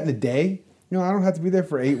could do that in a day. I don't have to be there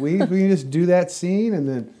for 8 weeks. We can just do that scene, and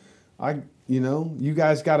then you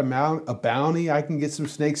guys got a bounty. I can get some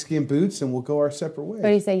snakeskin boots, and we'll go our separate ways.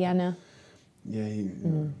 But he said, yeah, no. Yeah,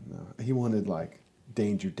 no. He wanted like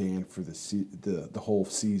Danger Dan for the whole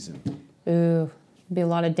season. Ooh. Be a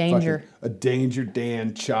lot of danger. Fucking a Danger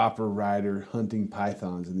Dan chopper rider hunting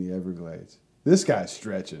pythons in the Everglades. This guy's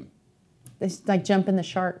stretching. It's like jumping the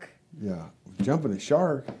shark. Yeah, jumping a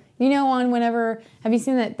shark. Have you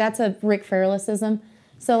seen that? That's a Rick Farrellism.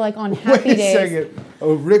 So like on Happy Days. Wait a second.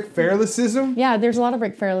 Oh, Rick Farrellism? Yeah, there's a lot of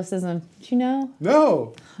Rick Farrellism. Did you know?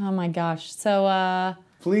 No. Oh my gosh. So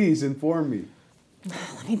please inform me.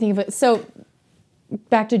 let me think of it. So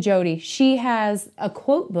back to Jody. She has a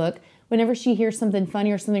quote book. Whenever she hears something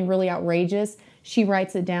funny or something really outrageous, she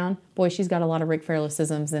writes it down. Boy, she's got a lot of Rick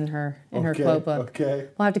Farrellisms in her quote book. Okay.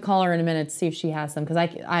 We'll have to call her in a minute to see if she has some,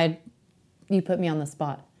 because you put me on the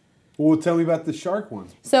spot. Well, tell me about the shark one.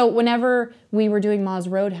 So whenever we were doing Ma's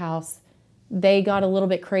Roadhouse, they got a little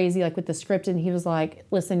bit crazy, like with the script, and he was like,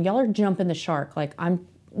 "Listen, y'all are jumping the shark. Like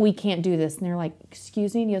we can't do this." And they're like,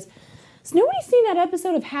 "Excuse me?" And he goes, "Has nobody seen that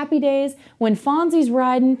episode of Happy Days when Fonzie's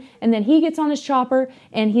riding and then he gets on his chopper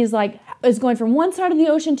and he's like is going from one side of the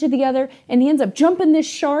ocean to the other and he ends up jumping this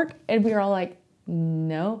shark?" And we were all like,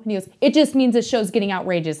 "No." And he goes, "It just means the show's getting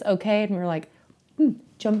outrageous, okay?" And we were like,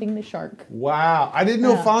 jumping the shark. Wow, I didn't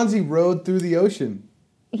know Yeah. Fonzie rode through the ocean.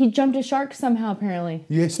 He jumped a shark somehow, apparently.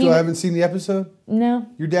 You still haven't seen the episode? No.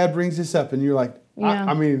 Your dad brings this up, and you're like, Yeah.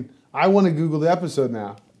 I want to Google the episode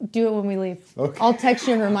now. Do it when we leave. Okay. I'll text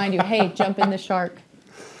you and remind you, hey, jump in the shark.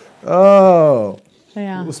 Oh.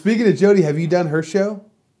 Yeah. Well, speaking of Jody, have you done her show?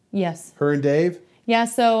 Yes. Her and Dave? Yeah,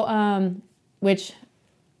 so, which,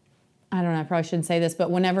 I don't know, I probably shouldn't say this,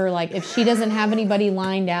 but whenever, like, if she doesn't have anybody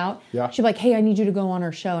lined out, Yeah. she'll be like, hey, I need you to go on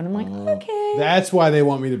her show. And I'm like, okay. That's why they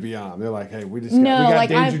want me to be on. They're like, hey, we got like,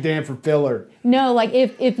 Danger Dan for filler. No, like,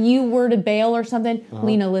 if you were to bail or something, Uh-huh.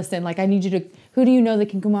 Lena, listen, like, I need you to, who do you know that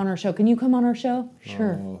can come on our show? Can you come on our show?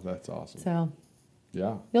 Sure. Oh, that's awesome. So,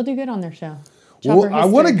 Yeah. you'll do good on their show. Well, Chopper I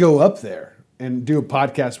want to history. go up there and do a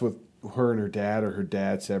podcast with her and her dad, or her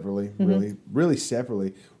dad separately. Mm-hmm. Really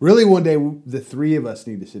separately. Really, one day the three of us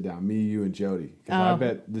need to sit down, me, you, and Jody. Because I Oh.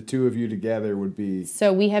 bet the two of you together would be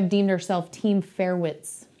So we have deemed ourselves Team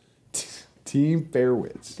Fairwits. Team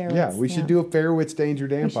Fairwits. Fairwits, Yeah, we should yeah. do a Fairwits Danger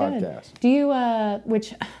Dan We should. podcast. Do you,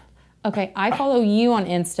 okay, I follow you on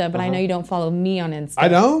Insta, but I know you don't follow me on Insta. I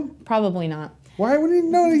don't? Probably not. Why wouldn't you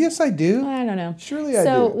know? Yes, I do. I don't know. Surely I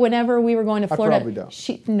So do. whenever we were going to Florida, probably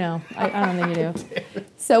don't. No, I don't think you do.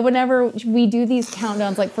 So whenever we do these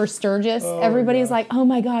countdowns, like for Sturgis, everybody's like, "Oh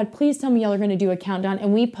my God, please tell me y'all are going to do a countdown."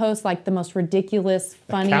 And we post like the most ridiculous,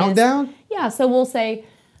 funniest countdown? Yeah. So we'll say,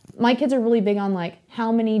 my kids are really big on like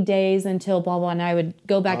how many days until blah blah, and I would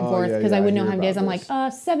go back and forth yeah, because yeah, I I wouldn't know hear how many days. about I'm this.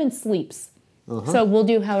 like, 7 sleeps. So we'll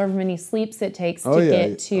do however many sleeps it takes to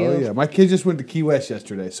get to. Oh yeah, my kids just went to Key West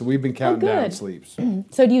yesterday, so we've been counting down good. sleeps.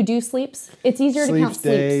 So do you do sleeps? It's easier to count Sleeps,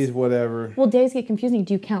 days, sleeps. whatever. Well, days get confusing.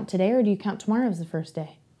 Do you count today or do you count tomorrow as the first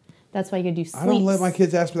day? That's why you could do sleeps. I don't let my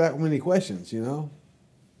kids ask me that many questions, you know?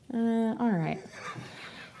 All right.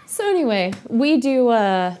 So anyway, we do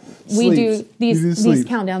Sleeps. these sleeps.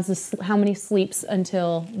 countdowns. This, how many sleeps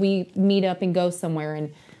until we meet up and go somewhere,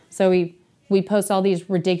 and so we post all these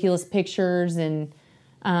ridiculous pictures, and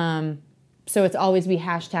so it's always be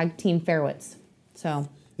hashtag Team Fairwits. So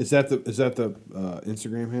Is that the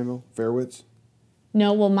Instagram handle, Fairwits?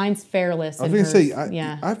 no, well mine's Fairless. I was and gonna say,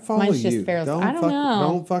 hers, I follow mine's you. just Fairless. Don't I don't know.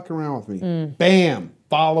 Don't fuck around with me. Bam,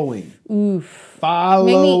 following. Oof.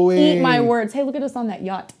 Following. Make me eat my words. Hey, look at us on that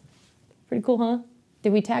yacht. Pretty cool, huh?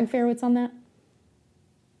 Did we tag Fairwits on that?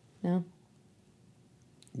 No.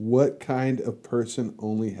 What kind of person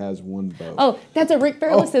only has one boat? Oh, that's a Rick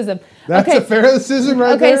Fairlessism. That's okay. a Fairlessism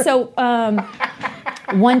right Okay, there? so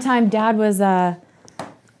one time Dad was, I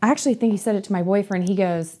actually think he said it to my boyfriend.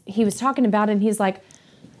 He was talking about it and he's like,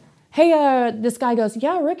 hey, this guy goes,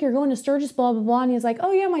 yeah, Rick, you're going to Sturgis, blah, blah, blah. And he's like,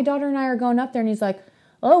 oh yeah, my daughter and I are going up there. And he's like,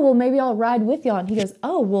 oh, well, maybe I'll ride with y'all. And he goes,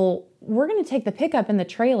 oh, well, we're going to take the pickup in the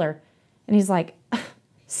trailer. And he's like,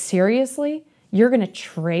 seriously? You're going to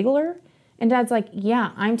trailer? And Dad's like,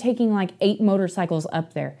 yeah, I'm taking like 8 motorcycles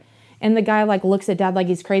up there. And the guy like looks at Dad like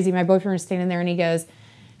he's crazy. My boyfriend is standing there and he goes,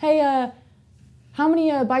 hey, how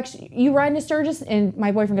many bikes you riding to Sturgis? And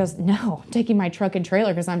my boyfriend goes, no, I'm taking my truck and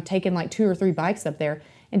trailer because I'm taking like 2 or 3 bikes up there.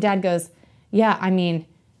 And Dad goes, yeah, I mean,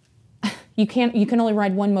 you can only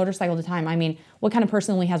ride 1 motorcycle at a time. I mean, what kind of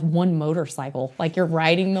person only has 1 motorcycle? Like you're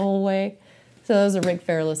riding the whole way? So that was a Rick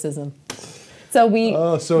Fairlessism. So we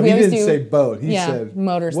so we he always didn't say boat. He said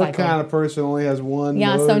motorcycle. What kind of person only has one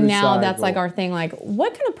Yeah, motorcycle? so now that's like our thing. Like,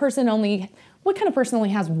 what kind of person only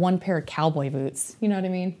has 1 pair of cowboy boots? You know what I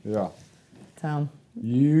mean? Yeah. So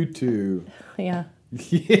You too. yeah,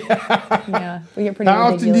 Yeah. yeah, we get pretty. How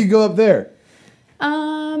often ridiculous. do you go up there?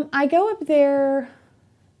 I go up there,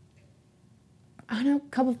 I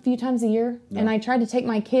don't know, a few times a year. And I try to take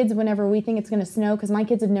my kids whenever we think it's going to snow because my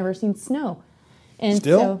kids have never seen snow. And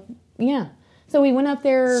Still? so, yeah. So we went up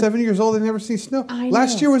there. 7 years old, they never seen snow. I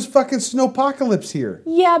Last know. year was fucking snowpocalypse here.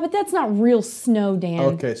 Yeah, but that's not real snow, Dan.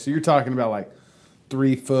 Okay, so you're talking about like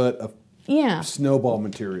 3 foot of Yeah. snowball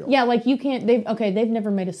material. Yeah, like you can't, they've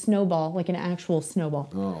never made a snowball, like an actual snowball.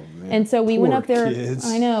 Oh, man. And so we went Poor up there. kids.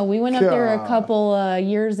 I know. We went up there a God. couple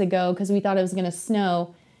years ago because we thought it was going to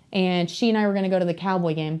snow, and she and I were going to go to the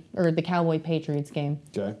Cowboy game or the Cowboy Patriots game.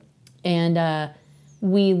 Okay. And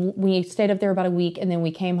we stayed up there about a week, and then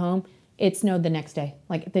we came home. It snowed the next day,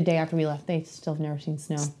 like the day after we left. They still have never seen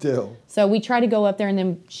snow. Still. So we try to go up there, and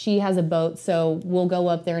then she has a boat, so we'll go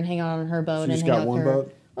up there and hang out on her boat. She's and got hang out one with her.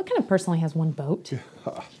 boat? What kind of person only has 1 boat?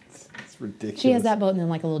 It's ridiculous. She has that boat and then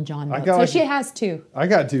like a little John boat. got So like- she has 2. I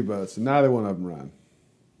got 2 boats, and neither one of them run.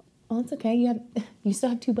 Well, it's okay. You still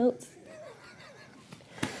have 2 boats.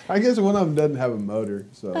 I guess one of them doesn't have a motor,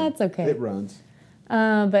 so That's okay. It runs.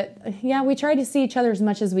 But yeah, we try to see each other as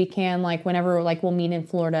much as we can. Like whenever like we'll meet in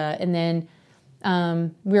Florida, and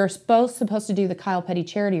then we were supposed to do the Kyle Petty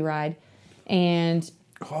charity ride, and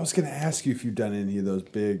Oh, I was going to ask you if you've done any of those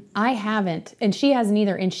big. I haven't, and she hasn't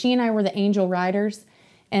either. And she and I were the Angel Riders,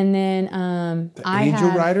 and then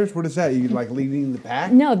Angel Riders? What is that? You like leading the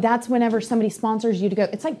pack? No, that's whenever somebody sponsors you to go.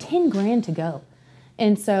 It's like $10,000 to go,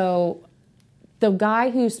 and so the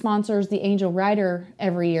guy who sponsors the Angel Rider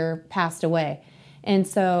every year passed away. And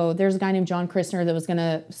so there's a guy named John Christner that was going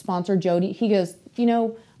to sponsor Jody. He goes,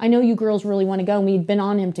 I know you girls really want to go. And we'd been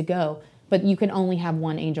on him to go, but you can only have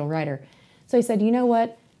 1 Angel Rider. So he said, you know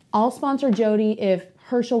what? I'll sponsor Jody if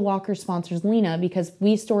Herschel Walker sponsors Lena, because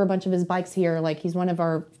we store a bunch of his bikes here. Like he's one of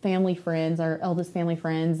our family friends, our eldest family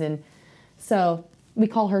friends. And so we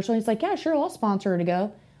call Herschel. He's like, yeah, sure, I'll sponsor her to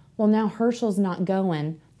go. Well, now Herschel's not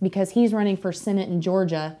going because he's running for Senate in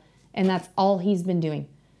Georgia, and that's all he's been doing.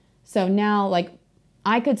 So now, like,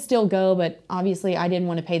 I could still go, but obviously I didn't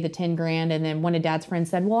want to pay the $10,000. And then one of Dad's friends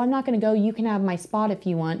said, well, I'm not going to go. You can have my spot if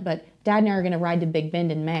you want, but Dad and I are going to ride to Big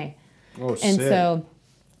Bend in May. Oh, And sick. so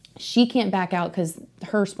she can't back out because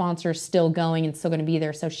her sponsor's still going and still going to be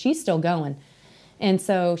there. So she's still going. And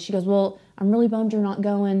so she goes, well, I'm really bummed you're not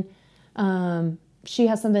going. she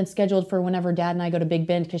has something scheduled for whenever Dad and I go to Big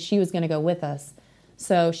Bend because she was going to go with us.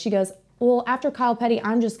 So she goes, well, after Kyle Petty,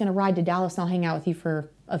 I'm just going to ride to Dallas and I'll hang out with you for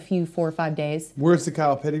a few 4 or 5 days. Where's the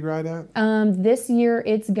Kyle Petty ride at? This year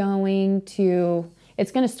it's going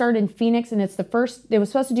to start in Phoenix, and it's the first. It was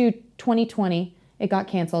supposed to do 2020. It got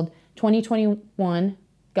canceled. 2021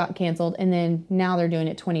 got canceled, and then now they're doing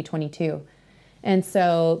it 2022. And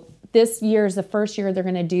so this year is the first year they're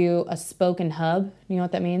going to do a spoke and hub. You know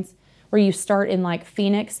what that means? Where you start in like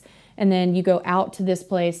Phoenix, and then you go out to this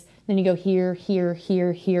place, then you go here, here,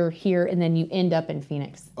 here, here, here, and then you end up in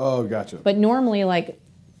Phoenix. Oh, gotcha. But normally, like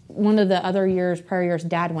one of the other years, prior years,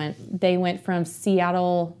 Dad went. They went from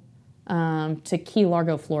Seattle to Key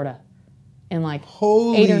Largo, Florida, in like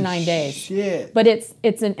Holy 8 or 9 days. Shit. But it's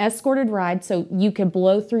an escorted ride, so you can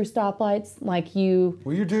blow through stoplights like you.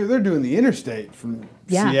 Well, they're doing the interstate from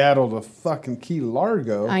Seattle to fucking Key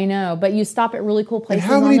Largo. I know, but you stop at really cool And places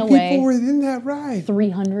how on many the people way. were in that ride?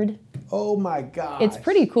 300. Oh my god. It's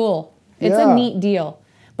pretty cool. It's Yeah. a neat deal.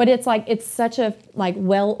 But it's such a like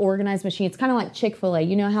well organized machine. It's kind of like Chick-fil-A.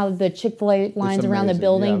 You know how the Chick-fil-A lines It's around the amazing.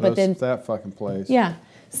 building, Yeah, but then that fucking place. yeah.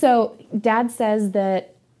 So Dad says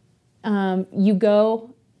that you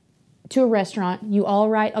go to a restaurant, you all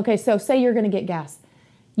right. Okay, so say you're going to get gas.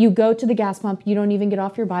 You go to the gas pump, you don't even get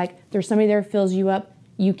off your bike. There's somebody there who fills you up,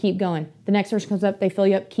 you keep going. The next person comes up, they fill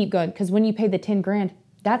you up, keep going. Because when you pay the 10 grand,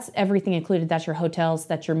 that's everything included. That's your hotels,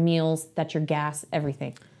 that's your meals, that's your gas,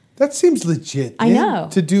 everything. That seems legit. I man, know.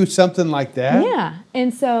 To do something like that. Yeah.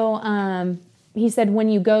 And so he said when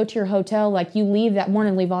you go to your hotel, like you leave that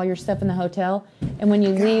morning, leave all your stuff in the hotel. And when you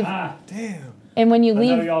leave, Damn. and when you I know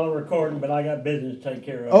leave, y'all are recording, but I got business to take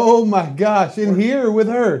care of. Oh my gosh. In here with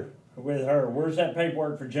her. With her. Where's that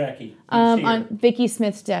paperwork for Jackie? Let's see her. on Vicky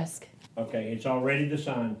Smith's desk. Okay, it's all ready to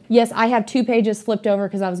sign. Yes, I have 2 pages flipped over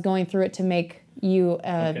because I was going through it to make you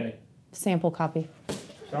a Okay. sample copy.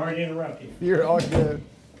 Sorry to interrupt you. You're all good.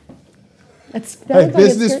 That Hey, looks like it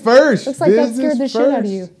business scared- first. Looks like that Business scared the shit out of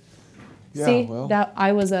first. you. Yeah, See, well. that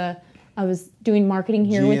I was doing marketing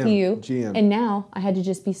here with GM, you, GM. and now I had to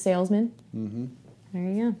just be salesman. Mm-hmm. There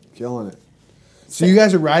you go. Killing it. So you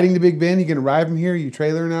guys are riding to Big Bend? You gonna ride from here? Are you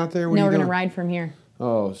trailering out there? What No, are we're you gonna doing? ride from here.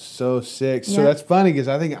 Oh, so sick. So Yeah. that's funny because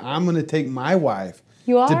I think I'm gonna take my wife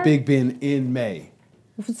You to are? Big Bend in May.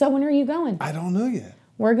 So when are you going? I don't know yet.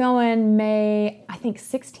 We're going May, I think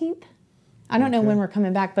 16th. I don't know Okay. when we're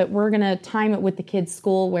coming back, but we're going to time it with the kids'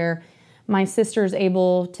 school where my sister's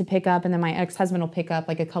able to pick up and then my ex-husband will pick up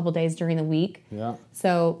like a couple days during the week. Yeah.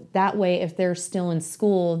 So that way, if they're still in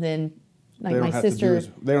school, then like They don't my have sister,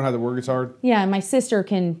 they don't have to work as hard. yeah, my sister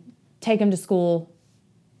can take them to school,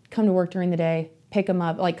 come to work during the day, pick them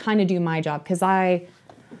up, like kind of do my job because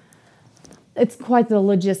it's quite the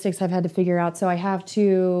logistics I've had to figure out. So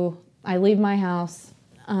I leave my house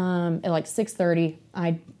at like 6:30.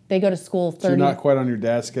 They go to school 30. So you're not quite on your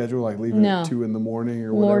dad's schedule, like leaving No. at 2 in the morning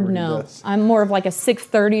or whatever Lord, he no. does. I'm more of like a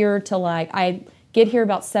 6:30er to like, I get here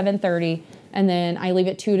about 7:30 and then I leave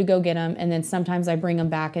at 2 to go get them. And then sometimes I bring them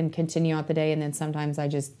back and continue out the day. And then sometimes I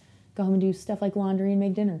just go home and do stuff like laundry and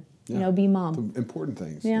make dinner, be mom. The important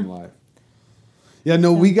things Yeah. in life. Yeah,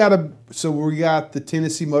 no, we got the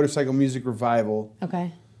Tennessee Motorcycle Music Revival, Okay.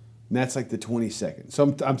 and that's like the 22nd.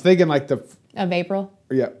 So I'm thinking like Of April?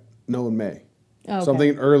 in May. Oh, okay. So I'm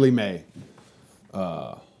thinking early May.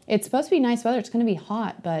 It's supposed to be nice weather. It's going to be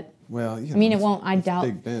hot, but Well, I mean, it won't. I doubt.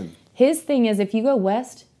 Big Bend. His thing is if you go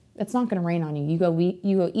west, it's not going to rain on you. You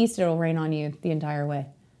go east, it'll rain on you the entire way.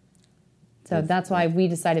 So that's why we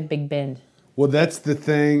decided Big Bend. Well, that's the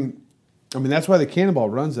thing. I mean, that's why the Cannonball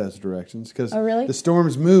runs those directions because Oh, really? the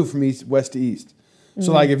storms move from west to east.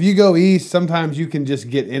 So, like, if you go east, sometimes you can just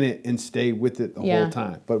get in it and stay with it the Yeah. whole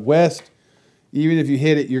time. But west, even if you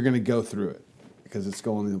hit it, you're going to go through it because it's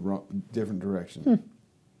going in the different direction.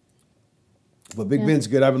 But Big Bend's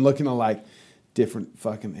good. I've been looking at like different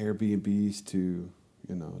fucking Airbnbs to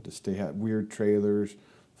stay at weird trailers,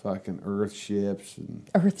 fucking earth ships, and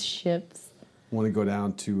Earth ships. want to go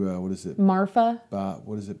down to what is it? Marfa.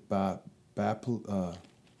 What is it?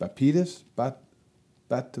 Bapitas?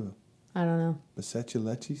 Batu? I don't know.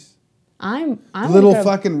 Basecheleches? I'm Little gonna-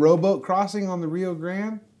 fucking rowboat crossing on the Rio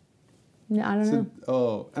Grande? No, I don't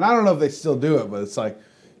know. And I don't know if they still do it, but it's like,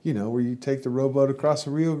 where you take the rowboat across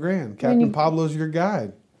the Rio Grande. Captain Pablo's your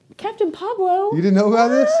guide. Captain Pablo. You didn't know about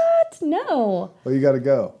this? What? No. Well, you got to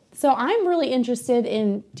go. So I'm really interested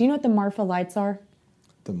in. Do you know what the Marfa lights are?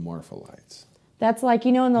 The Marfa lights. That's like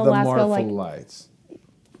in The Alaska, Marfa like lights.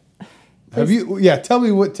 Have you? Yeah, tell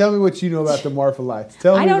me what you know about the Marfa lights.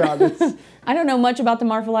 Tell me about this. I don't know much about the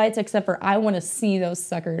Marfa lights except for I want to see those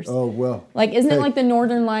suckers. Oh well. Like, isn't it Hey. like the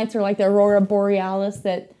Northern Lights or like the Aurora Borealis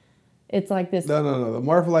that It's like this. No. The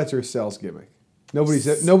Marfa Lights are a sales gimmick. Nobody's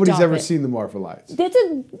ever it. seen the Marfa Lights. That's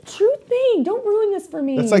a true thing. Don't ruin this for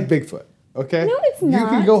me. That's like Bigfoot. Okay. No, it's You can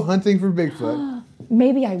not. go hunting for Bigfoot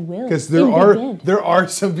Maybe I will. because in Big Bend. there are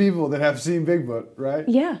some people that have seen Bigfoot, right?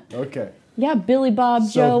 Yeah. Okay. Yeah, Billy Bob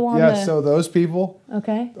Joe on the. So those people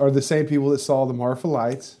Okay. are the same people that saw the Marfa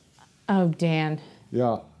Lights. Oh, Dan.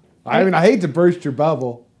 Yeah. I mean, I hate to burst your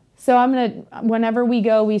bubble. So I'm gonna. Whenever we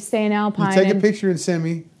go, we stay in Alpine. You take a and- picture and send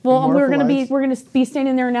me. Well, the we're Marfa gonna Lights. be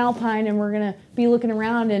standing there in Alpine, and we're gonna be looking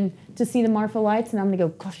around and to see the Marfa Lights, and I'm gonna go,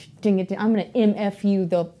 gosh, dang it! I'm gonna MF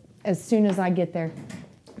you as soon as I get there.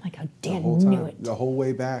 Like, oh, the Dan whole knew time, it. the whole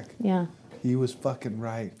way back. Yeah. He was fucking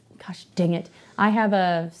right. Gosh, dang it! I have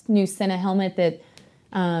a new Sena helmet that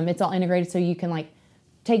it's all integrated, so you can like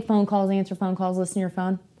take phone calls, answer phone calls, listen to your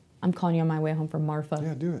phone. I'm calling you on my way home from Marfa.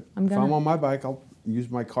 Yeah, do it. I'm If gonna. I'm on my bike, I'll use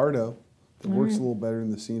my Cardo. It works a little better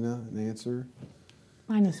than the Sena and Answer.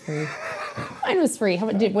 Mine was free. Mine was free. How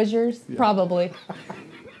about was yours? Probably.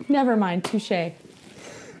 Never mind. Touche.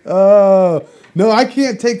 Oh, no, I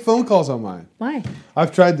can't take phone calls on mine. Why?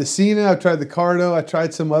 I've tried the Sena, I've tried the Cardo, I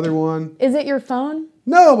tried some other one. Is it your phone?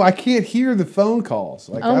 No, I can't hear the phone calls.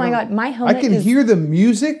 Like, Oh I my don't- God, my helmet I can is- hear the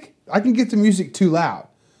music. I can get the music too loud.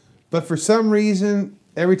 But for some reason,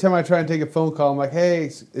 every time I try and take a phone call, I'm like, hey,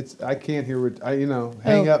 I can't hear it.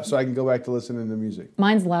 Hang Oh. up so I can go back to listening to music.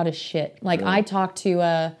 Mine's loud as shit. Like I talked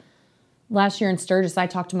to last year in Sturgis, I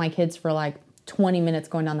talked to my kids for like 20 minutes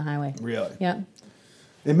going down the highway. Really? Yeah.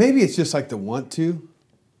 And maybe it's just like the want to.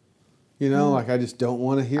 Like I just don't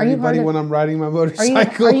want to hear Are you anybody hard of- when I'm riding my Are you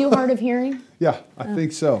motorcycle. are you hard of hearing? Yeah, I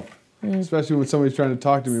think so. Especially when somebody's trying to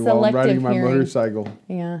talk to me while I'm Selective riding my hearing. motorcycle.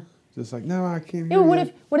 Yeah. Just like, no, I can't hear Yeah, what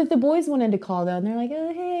you. if the boys wanted to call though and they're like,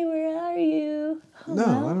 oh hey, where are you? Oh, No,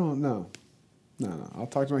 well. I don't know. No. I'll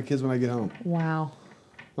talk to my kids when I get home. Wow.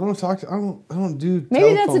 I don't do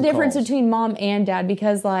Maybe that's the telephone difference calls. between mom and dad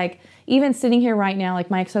because like even sitting here right now, like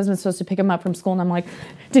my ex-husband's supposed to pick him up from school and I'm like,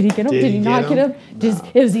 did he get him? Did Did he he not get get him? him?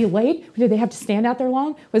 Is he late? Did they have to stand out there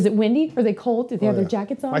long? Was it windy? Were they cold? Did they have Oh, their yeah.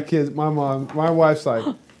 jackets on? My kids, my wife's like,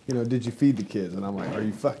 did you feed the kids? And I'm like, are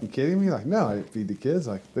you fucking kidding me? Like, no, I didn't feed the kids.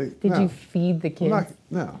 Like, Did no. you feed the I'm kids? not,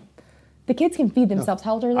 no. The kids can feed themselves.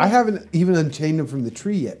 How old are they? I haven't even unchained them from the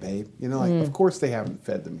tree yet, babe. Mm. Of course they haven't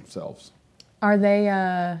fed themselves. Are they,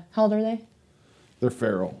 how old are they? They're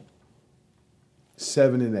feral.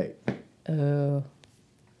 7 and 8. Oh.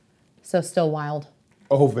 So still wild.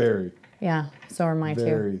 Oh, very, Yeah, so are mine too.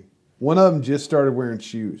 very. One of them just started wearing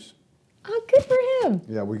shoes. Oh, good for him.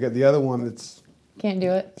 Yeah, we got the other one that's, Can't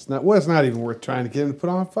do it. it's not even worth trying to get him to put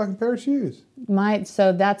on a fucking pair of shoes.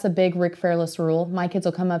 So that's a big Rick Fairless rule. My kids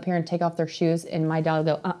will come up here and take off their shoes, and my dad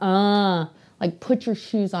will go, like put your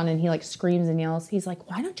shoes on, and he like screams and yells. He's like,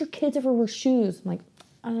 why don't your kids ever wear shoes? I'm like,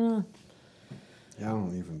 Yeah, I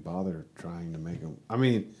don't even bother trying to make them. I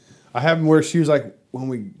mean, I have them wear shoes like when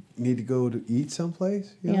we need to go to eat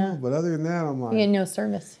someplace, you Yeah. know. But other than that, I'm like, you get no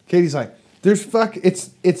service. Katie's like,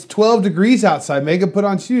 it's 12 degrees outside. Make them put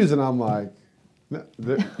on shoes, and I'm like, no,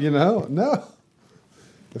 no.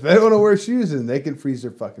 If they don't want to wear shoes, then they can freeze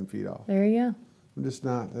their fucking feet off. There you go. I'm just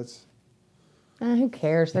not. That's Who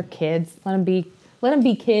cares? They're kids. Let them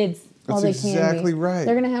be kids while they That's can exactly be. right.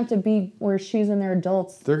 They're gonna have to wear shoes when they're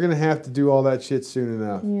adults. they're gonna have to do all that shit soon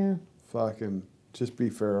enough. Yeah, Fucking just be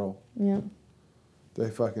feral. yeah. They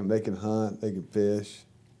can hunt. They can fish.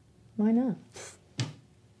 Why not?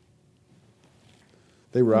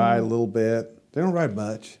 They ride a little bit. They don't ride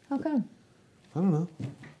much. How come? I don't know.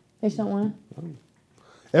 They just don't want to.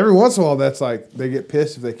 Every once in a while, that's like they get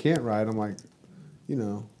pissed if they can't ride. I'm like,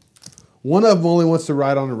 one of them only wants to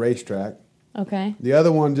ride on a racetrack. Okay. The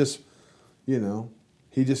other one just,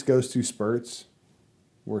 he just goes through spurts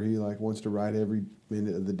where he like wants to ride every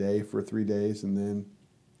minute of the day for 3 days, and then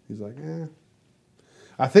he's like, eh.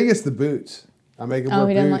 I think it's the boots. I make him Oh,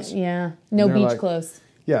 he wear doesn't boots. like. Yeah. No they're beach like- clothes.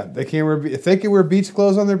 Yeah, they can't wear. If they could wear beach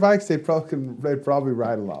clothes on their bikes, they'd probably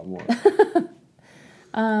ride a lot more.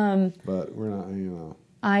 But we're not.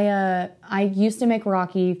 I used to make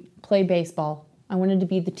Rocky play baseball. I wanted to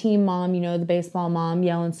be the team mom, the baseball mom,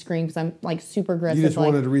 yell and scream because I'm like super aggressive. You just like,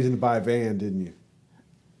 wanted a reason to buy a van, didn't you?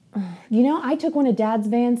 I took one of Dad's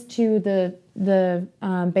vans to the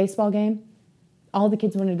baseball game. All the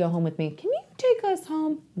kids wanted to go home with me. Can you take us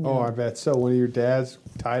home? Oh, I bet so. One of your dad's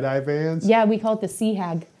tie-dye vans? Yeah, we call it the Sea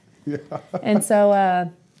Hag. Yeah. And so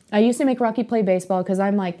I used to make Rocky play baseball because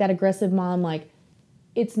I'm like that aggressive mom. Like,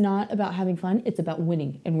 it's not about having fun; it's about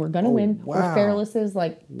winning, and we're gonna win. wow. We're fearless.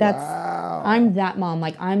 Like that's. Wow. I'm that mom.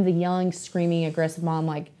 Like I'm the yelling, screaming, aggressive mom.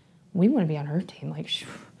 Like we want to be on her team. Like,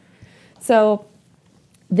 so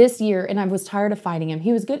this year, and I was tired of fighting him.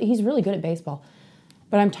 He was good. He's really good at baseball.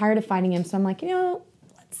 But I'm tired of fighting him, so I'm like,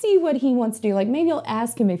 let's see what he wants to do. Like, maybe I'll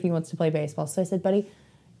ask him if he wants to play baseball. So I said, buddy,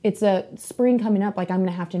 it's a spring coming up. Like, I'm going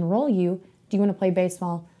to have to enroll you. Do you want to play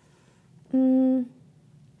baseball?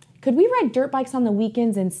 Could we ride dirt bikes on the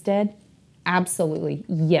weekends instead? Absolutely.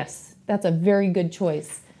 Yes. That's a very good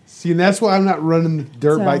choice. See, and that's why I'm not running the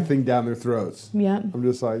dirt So- bike thing down their throats. Yeah. I'm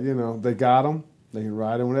just like, they got them. They can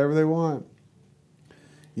ride them whenever they want.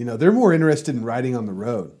 They're more interested in riding on the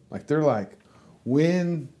road. Like, they're like,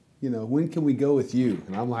 when can we go with you?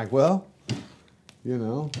 And I'm like, well,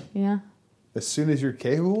 Yeah. as soon as you're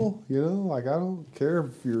capable, like, I don't care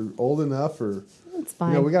if you're old enough or, It's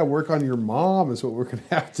fine. we got to work on your mom is what we're going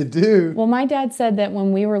to have to do. Well, my dad said that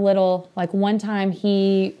when we were little, like one time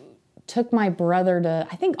he took my brother to,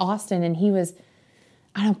 I think, Austin, and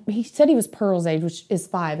he said he was Pearl's age, which is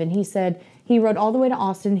 5, and he said he rode all the way to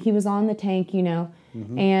Austin. He was on the tank,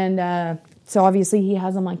 and so obviously he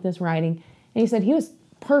has him like this riding. And he said he was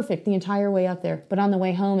perfect the entire way up there, but on the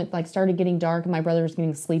way home it like started getting dark and my brother was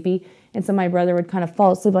getting sleepy, and so my brother would kind of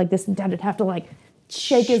fall asleep like this, and Dad would have to like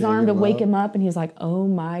shake his arm to wake him up, and he's like, oh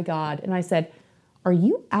my God. And I said, are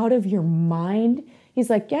you out of your mind? He's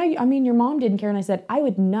like, yeah, I mean, your mom didn't care. And I said, I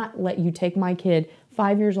would not let you take my kid,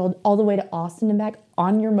 5 years old, all the way to Austin and back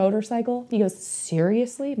on your motorcycle. He goes,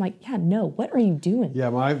 seriously? I'm like, yeah, no, what are you doing? Yeah,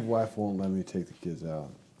 my wife won't let me take the kids out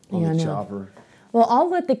on Yeah, I the know. chopper. Well, I'll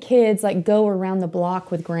let the kids like go around the block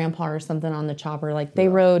with Grandpa or something on the chopper. Like they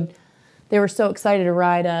were so excited to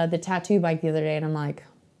ride the tattoo bike the other day, and I'm like,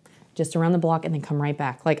 just around the block and then come right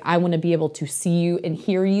back. Like I want to be able to see you and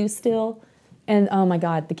hear you still. And oh my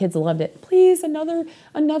God, the kids loved it. Please, another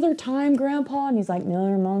time, Grandpa. And he's like, no,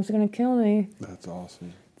 your mom's gonna kill me. That's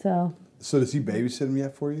awesome. So does he babysit them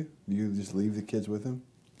yet for you? Do you just leave the kids with him?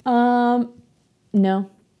 no.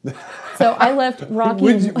 So I left Rocky.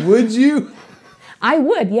 Would you? I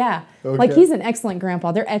would, yeah. Okay. Like he's an excellent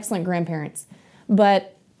grandpa. They're excellent grandparents.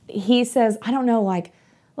 But he says, I don't know, like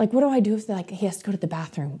what do I do if he has to go to the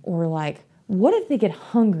bathroom? Or like, what if they get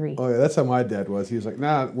hungry? Oh yeah, that's how my dad was. He was like,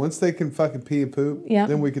 nah, once they can fucking pee and poop, Yeah.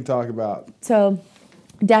 then we can talk about. So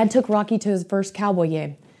Dad took Rocky to his first cowboy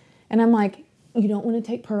game. And I'm like, you don't want to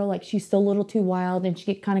take Pearl. Like she's still a little too wild and she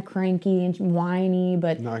get kind of cranky and whiny,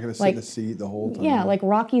 but Not gonna sit like, in the seat the whole time. yeah, like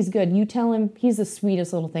Rocky's good. You tell him he's the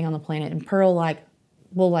sweetest little thing on the planet. And Pearl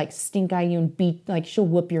will stink eye you and beat, she'll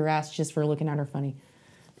whoop your ass just for looking at her funny.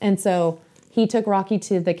 And so he took Rocky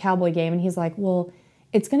to the cowboy game and he's like, well,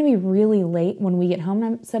 it's going to be really late when we get home.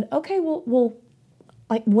 And I said, okay, well,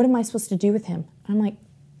 what am I supposed to do with him? I'm like,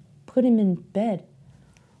 put him in bed.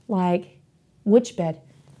 Like, which bed?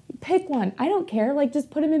 Pick one. I don't care. Like, just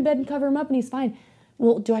put him in bed and cover him up and he's fine.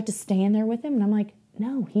 Well, do I have to stay in there with him? And I'm like,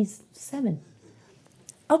 no, he's 7.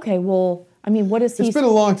 Okay, well, I mean, what is he? It's been a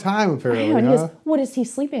long time apparently, I know, and he huh? goes, what does he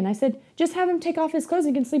sleep in? I said, just have him take off his clothes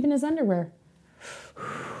and he can sleep in his underwear.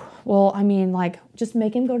 Well, I mean, just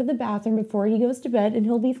make him go to the bathroom before he goes to bed and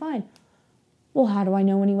he'll be fine. Well, how do I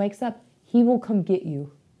know when he wakes up? He will come get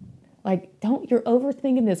you. You're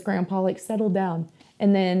overthinking this, Grandpa. Settle down.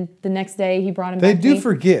 And then the next day he brought him They back to do me.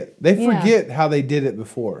 forget. They Yeah. forget how they did it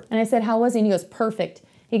before. And I said, how was he? And he goes, perfect.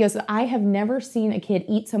 He goes, I have never seen a kid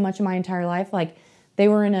eat so much in my entire life. They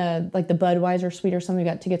were in the Budweiser suite or something. We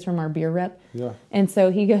got tickets from our beer rep. Yeah. And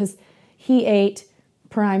so he goes, he ate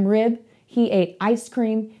prime rib. He ate ice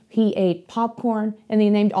cream. He ate popcorn. And then he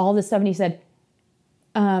named all this stuff. And he said,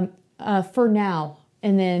 for now.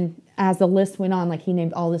 And then as the list went on, he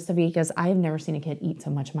named all this stuff. He goes, I have never seen a kid eat so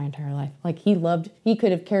much in my entire life. He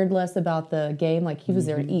could have cared less about the game. He was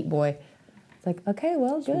there to eat, boy. It's okay,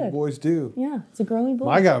 well, That's what good. boys do. Yeah, it's a growing boy.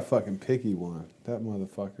 I got a fucking picky one. That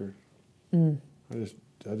motherfucker. He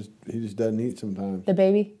just doesn't eat sometimes. The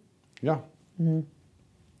baby? Yeah. Do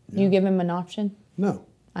you give him an option? No.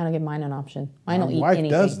 I don't give mine an option. I don't My eat wife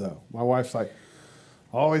anything. does though. My wife's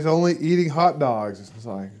always only eating hot dogs. It's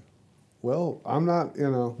well, I'm not,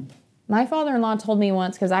 My father-in-law told me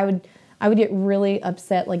once, because I would get really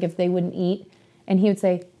upset if they wouldn't eat, and he would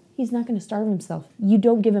say, he's not going to starve himself. You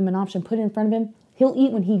don't give him an option. Put it in front of him. He'll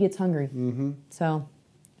eat when he gets hungry. Mm-hmm. So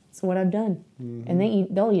that's what I've done. Mm-hmm.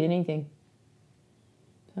 And they'll eat anything.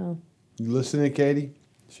 So You listening, Katie?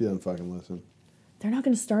 She doesn't fucking listen. they're not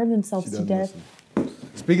going to starve She themselves to doesn't death. listen.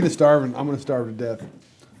 Speaking of starving, I'm going to starve to death.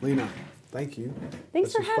 Lena, thank you. Thanks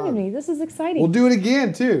This for was having fun. me. This is exciting. We'll do it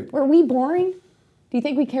again, too. Were we boring? Do you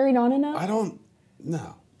think we carried on enough?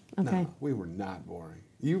 No. Okay. No, we were not boring.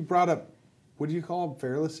 You brought up, what do you call them,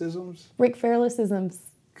 Fairlessisms? Rick Fairlessisms.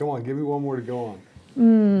 Come on, give me one more to go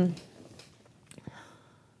on.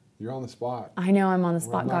 You're on the spot. I know I'm on the Well,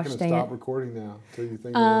 spot. I'm not Gosh going to dang stop it. recording now until you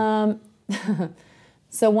think of it.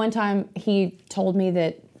 So one time he told me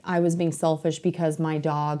that I was being selfish because my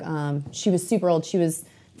dog, she was super old. She was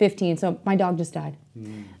 15, so my dog just died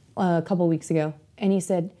a couple weeks ago. And he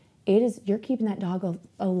said, you're keeping that dog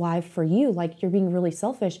alive for you. Like, you're being really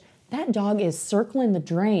selfish. That dog is circling the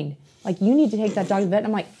drain. Like, you need to take that dog to the vet. And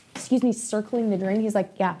I'm like, excuse me, circling the drain? He's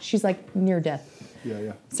like, yeah. She's like near death.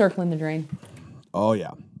 Yeah. Circling the drain. Oh,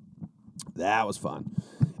 yeah. That was fun.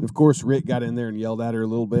 And, of course, Rick got in there and yelled at her a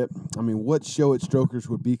little bit. I mean, what show at Strokers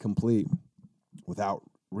would be complete without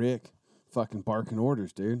Rick fucking barking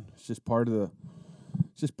orders, dude? It's just part of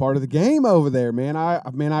the game over there, man.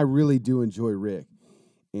 I really do enjoy Rick.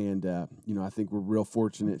 And, I think we're real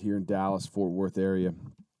fortunate here in Dallas, Fort Worth area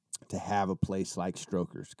to have a place like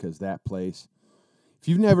Strokers, because that place, if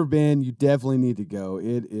you've never been, you definitely need to go.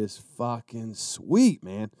 It is fucking sweet,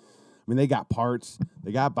 man. I mean, they got parts,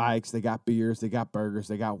 they got bikes, they got beers, they got burgers,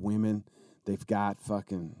 they got women, they've got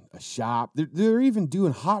fucking a shop. They're even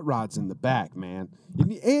doing hot rods in the back, man.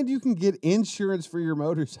 And you can get insurance for your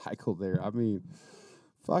motorcycle there. I mean,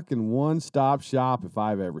 fucking one-stop shop if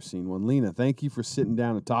I've ever seen one. Lena, thank you for sitting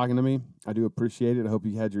down and talking to me. I do appreciate it. I hope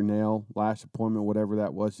you had your nail lash appointment, whatever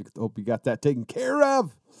that was. I hope you got that taken care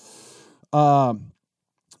of.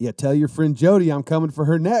 Tell your friend Jody I'm coming for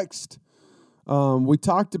her next. We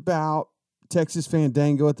talked about Texas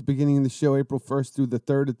Fandango at the beginning of the show, April 1st through the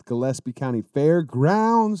 3rd at the Gillespie County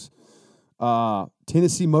Fairgrounds.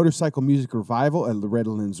 Tennessee Motorcycle Music Revival at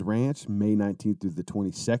Loretta Lynn's Ranch, May 19th through the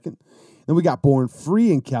 22nd. Then we got Born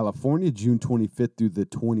Free in California, June 25th through the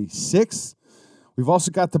 26th. We've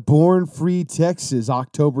also got the Born Free Texas,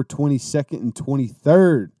 October 22nd and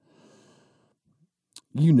 23rd.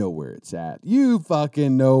 You know where it's at. You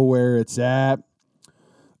fucking know where it's at.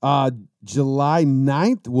 July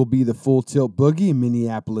 9th will be the Full Tilt Boogie in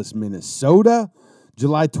Minneapolis, Minnesota.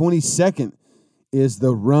 July 22nd is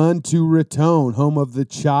the Run to Raton, home of the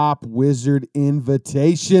Chop Wizard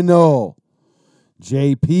Invitational.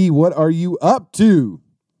 JP, what are you up to?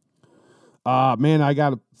 Man, I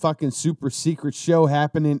got a fucking super secret show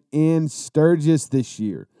happening in Sturgis this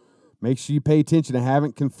year. Make sure you pay attention. I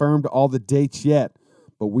haven't confirmed all the dates yet,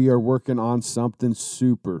 but we are working on something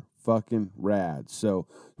super fucking rad. So,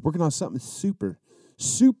 working on something super.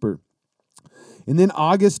 And then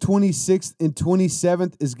August 26th and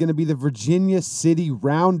 27th is going to be the Virginia City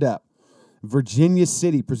Roundup. Virginia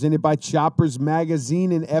City, presented by Choppers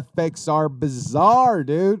Magazine and FXR Bazaar,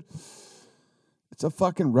 dude. It's a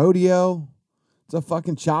fucking rodeo. It's a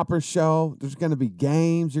fucking chopper show. There's going to be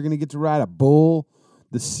games. You're going to get to ride a bull.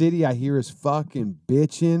 The city, I hear, is fucking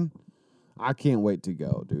bitching. I can't wait to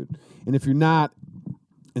go, dude. And if you're not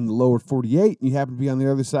in the lower 48 and you happen to be on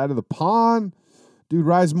the other side of the pond, dude,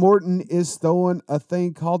 Rise Morton is throwing a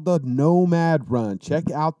thing called the Nomad Run. Check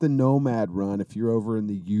out the Nomad Run if you're over in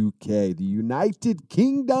the UK, the United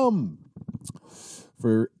Kingdom,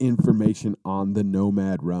 for information on the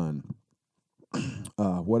Nomad Run.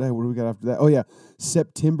 What do we got after that? Oh, yeah.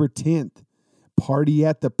 September 10th, Party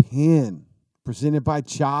at the Pen, presented by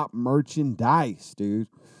Chop Merchandise, dude.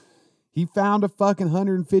 He found a fucking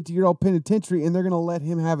 150-year-old penitentiary, and they're going to let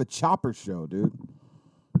him have a chopper show, dude.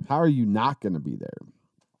 How are you not going to be there?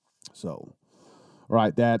 So, all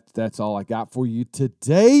right, that's all I got for you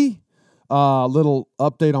today. Little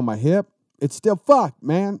update on my hip. It's still fucked,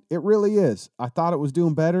 man. It really is. I thought it was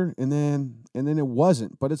doing better, and then it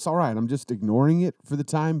wasn't. But it's all right. I'm just ignoring it for the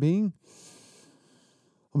time being.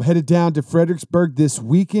 I'm headed down to Fredericksburg this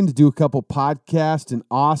weekend to do a couple podcasts in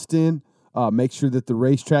Austin. Make sure that the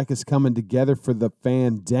racetrack is coming together for the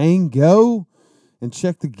Fandango. And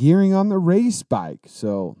check the gearing on the race bike.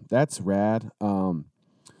 So that's rad.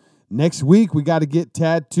 Next week, we got to get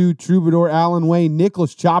Tattoo Troubadour Alan Wayne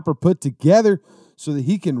Nichols chopper put together so that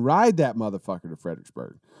he can ride that motherfucker to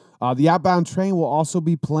Fredericksburg. The Outbound Train will also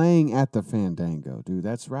be playing at the Fandango. Dude,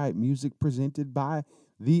 that's right. Music presented by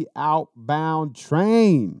the Outbound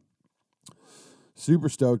Train. Super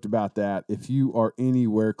stoked about that. If you are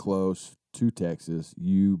anywhere close to Texas,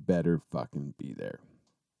 you better fucking be there.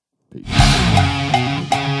 Peace.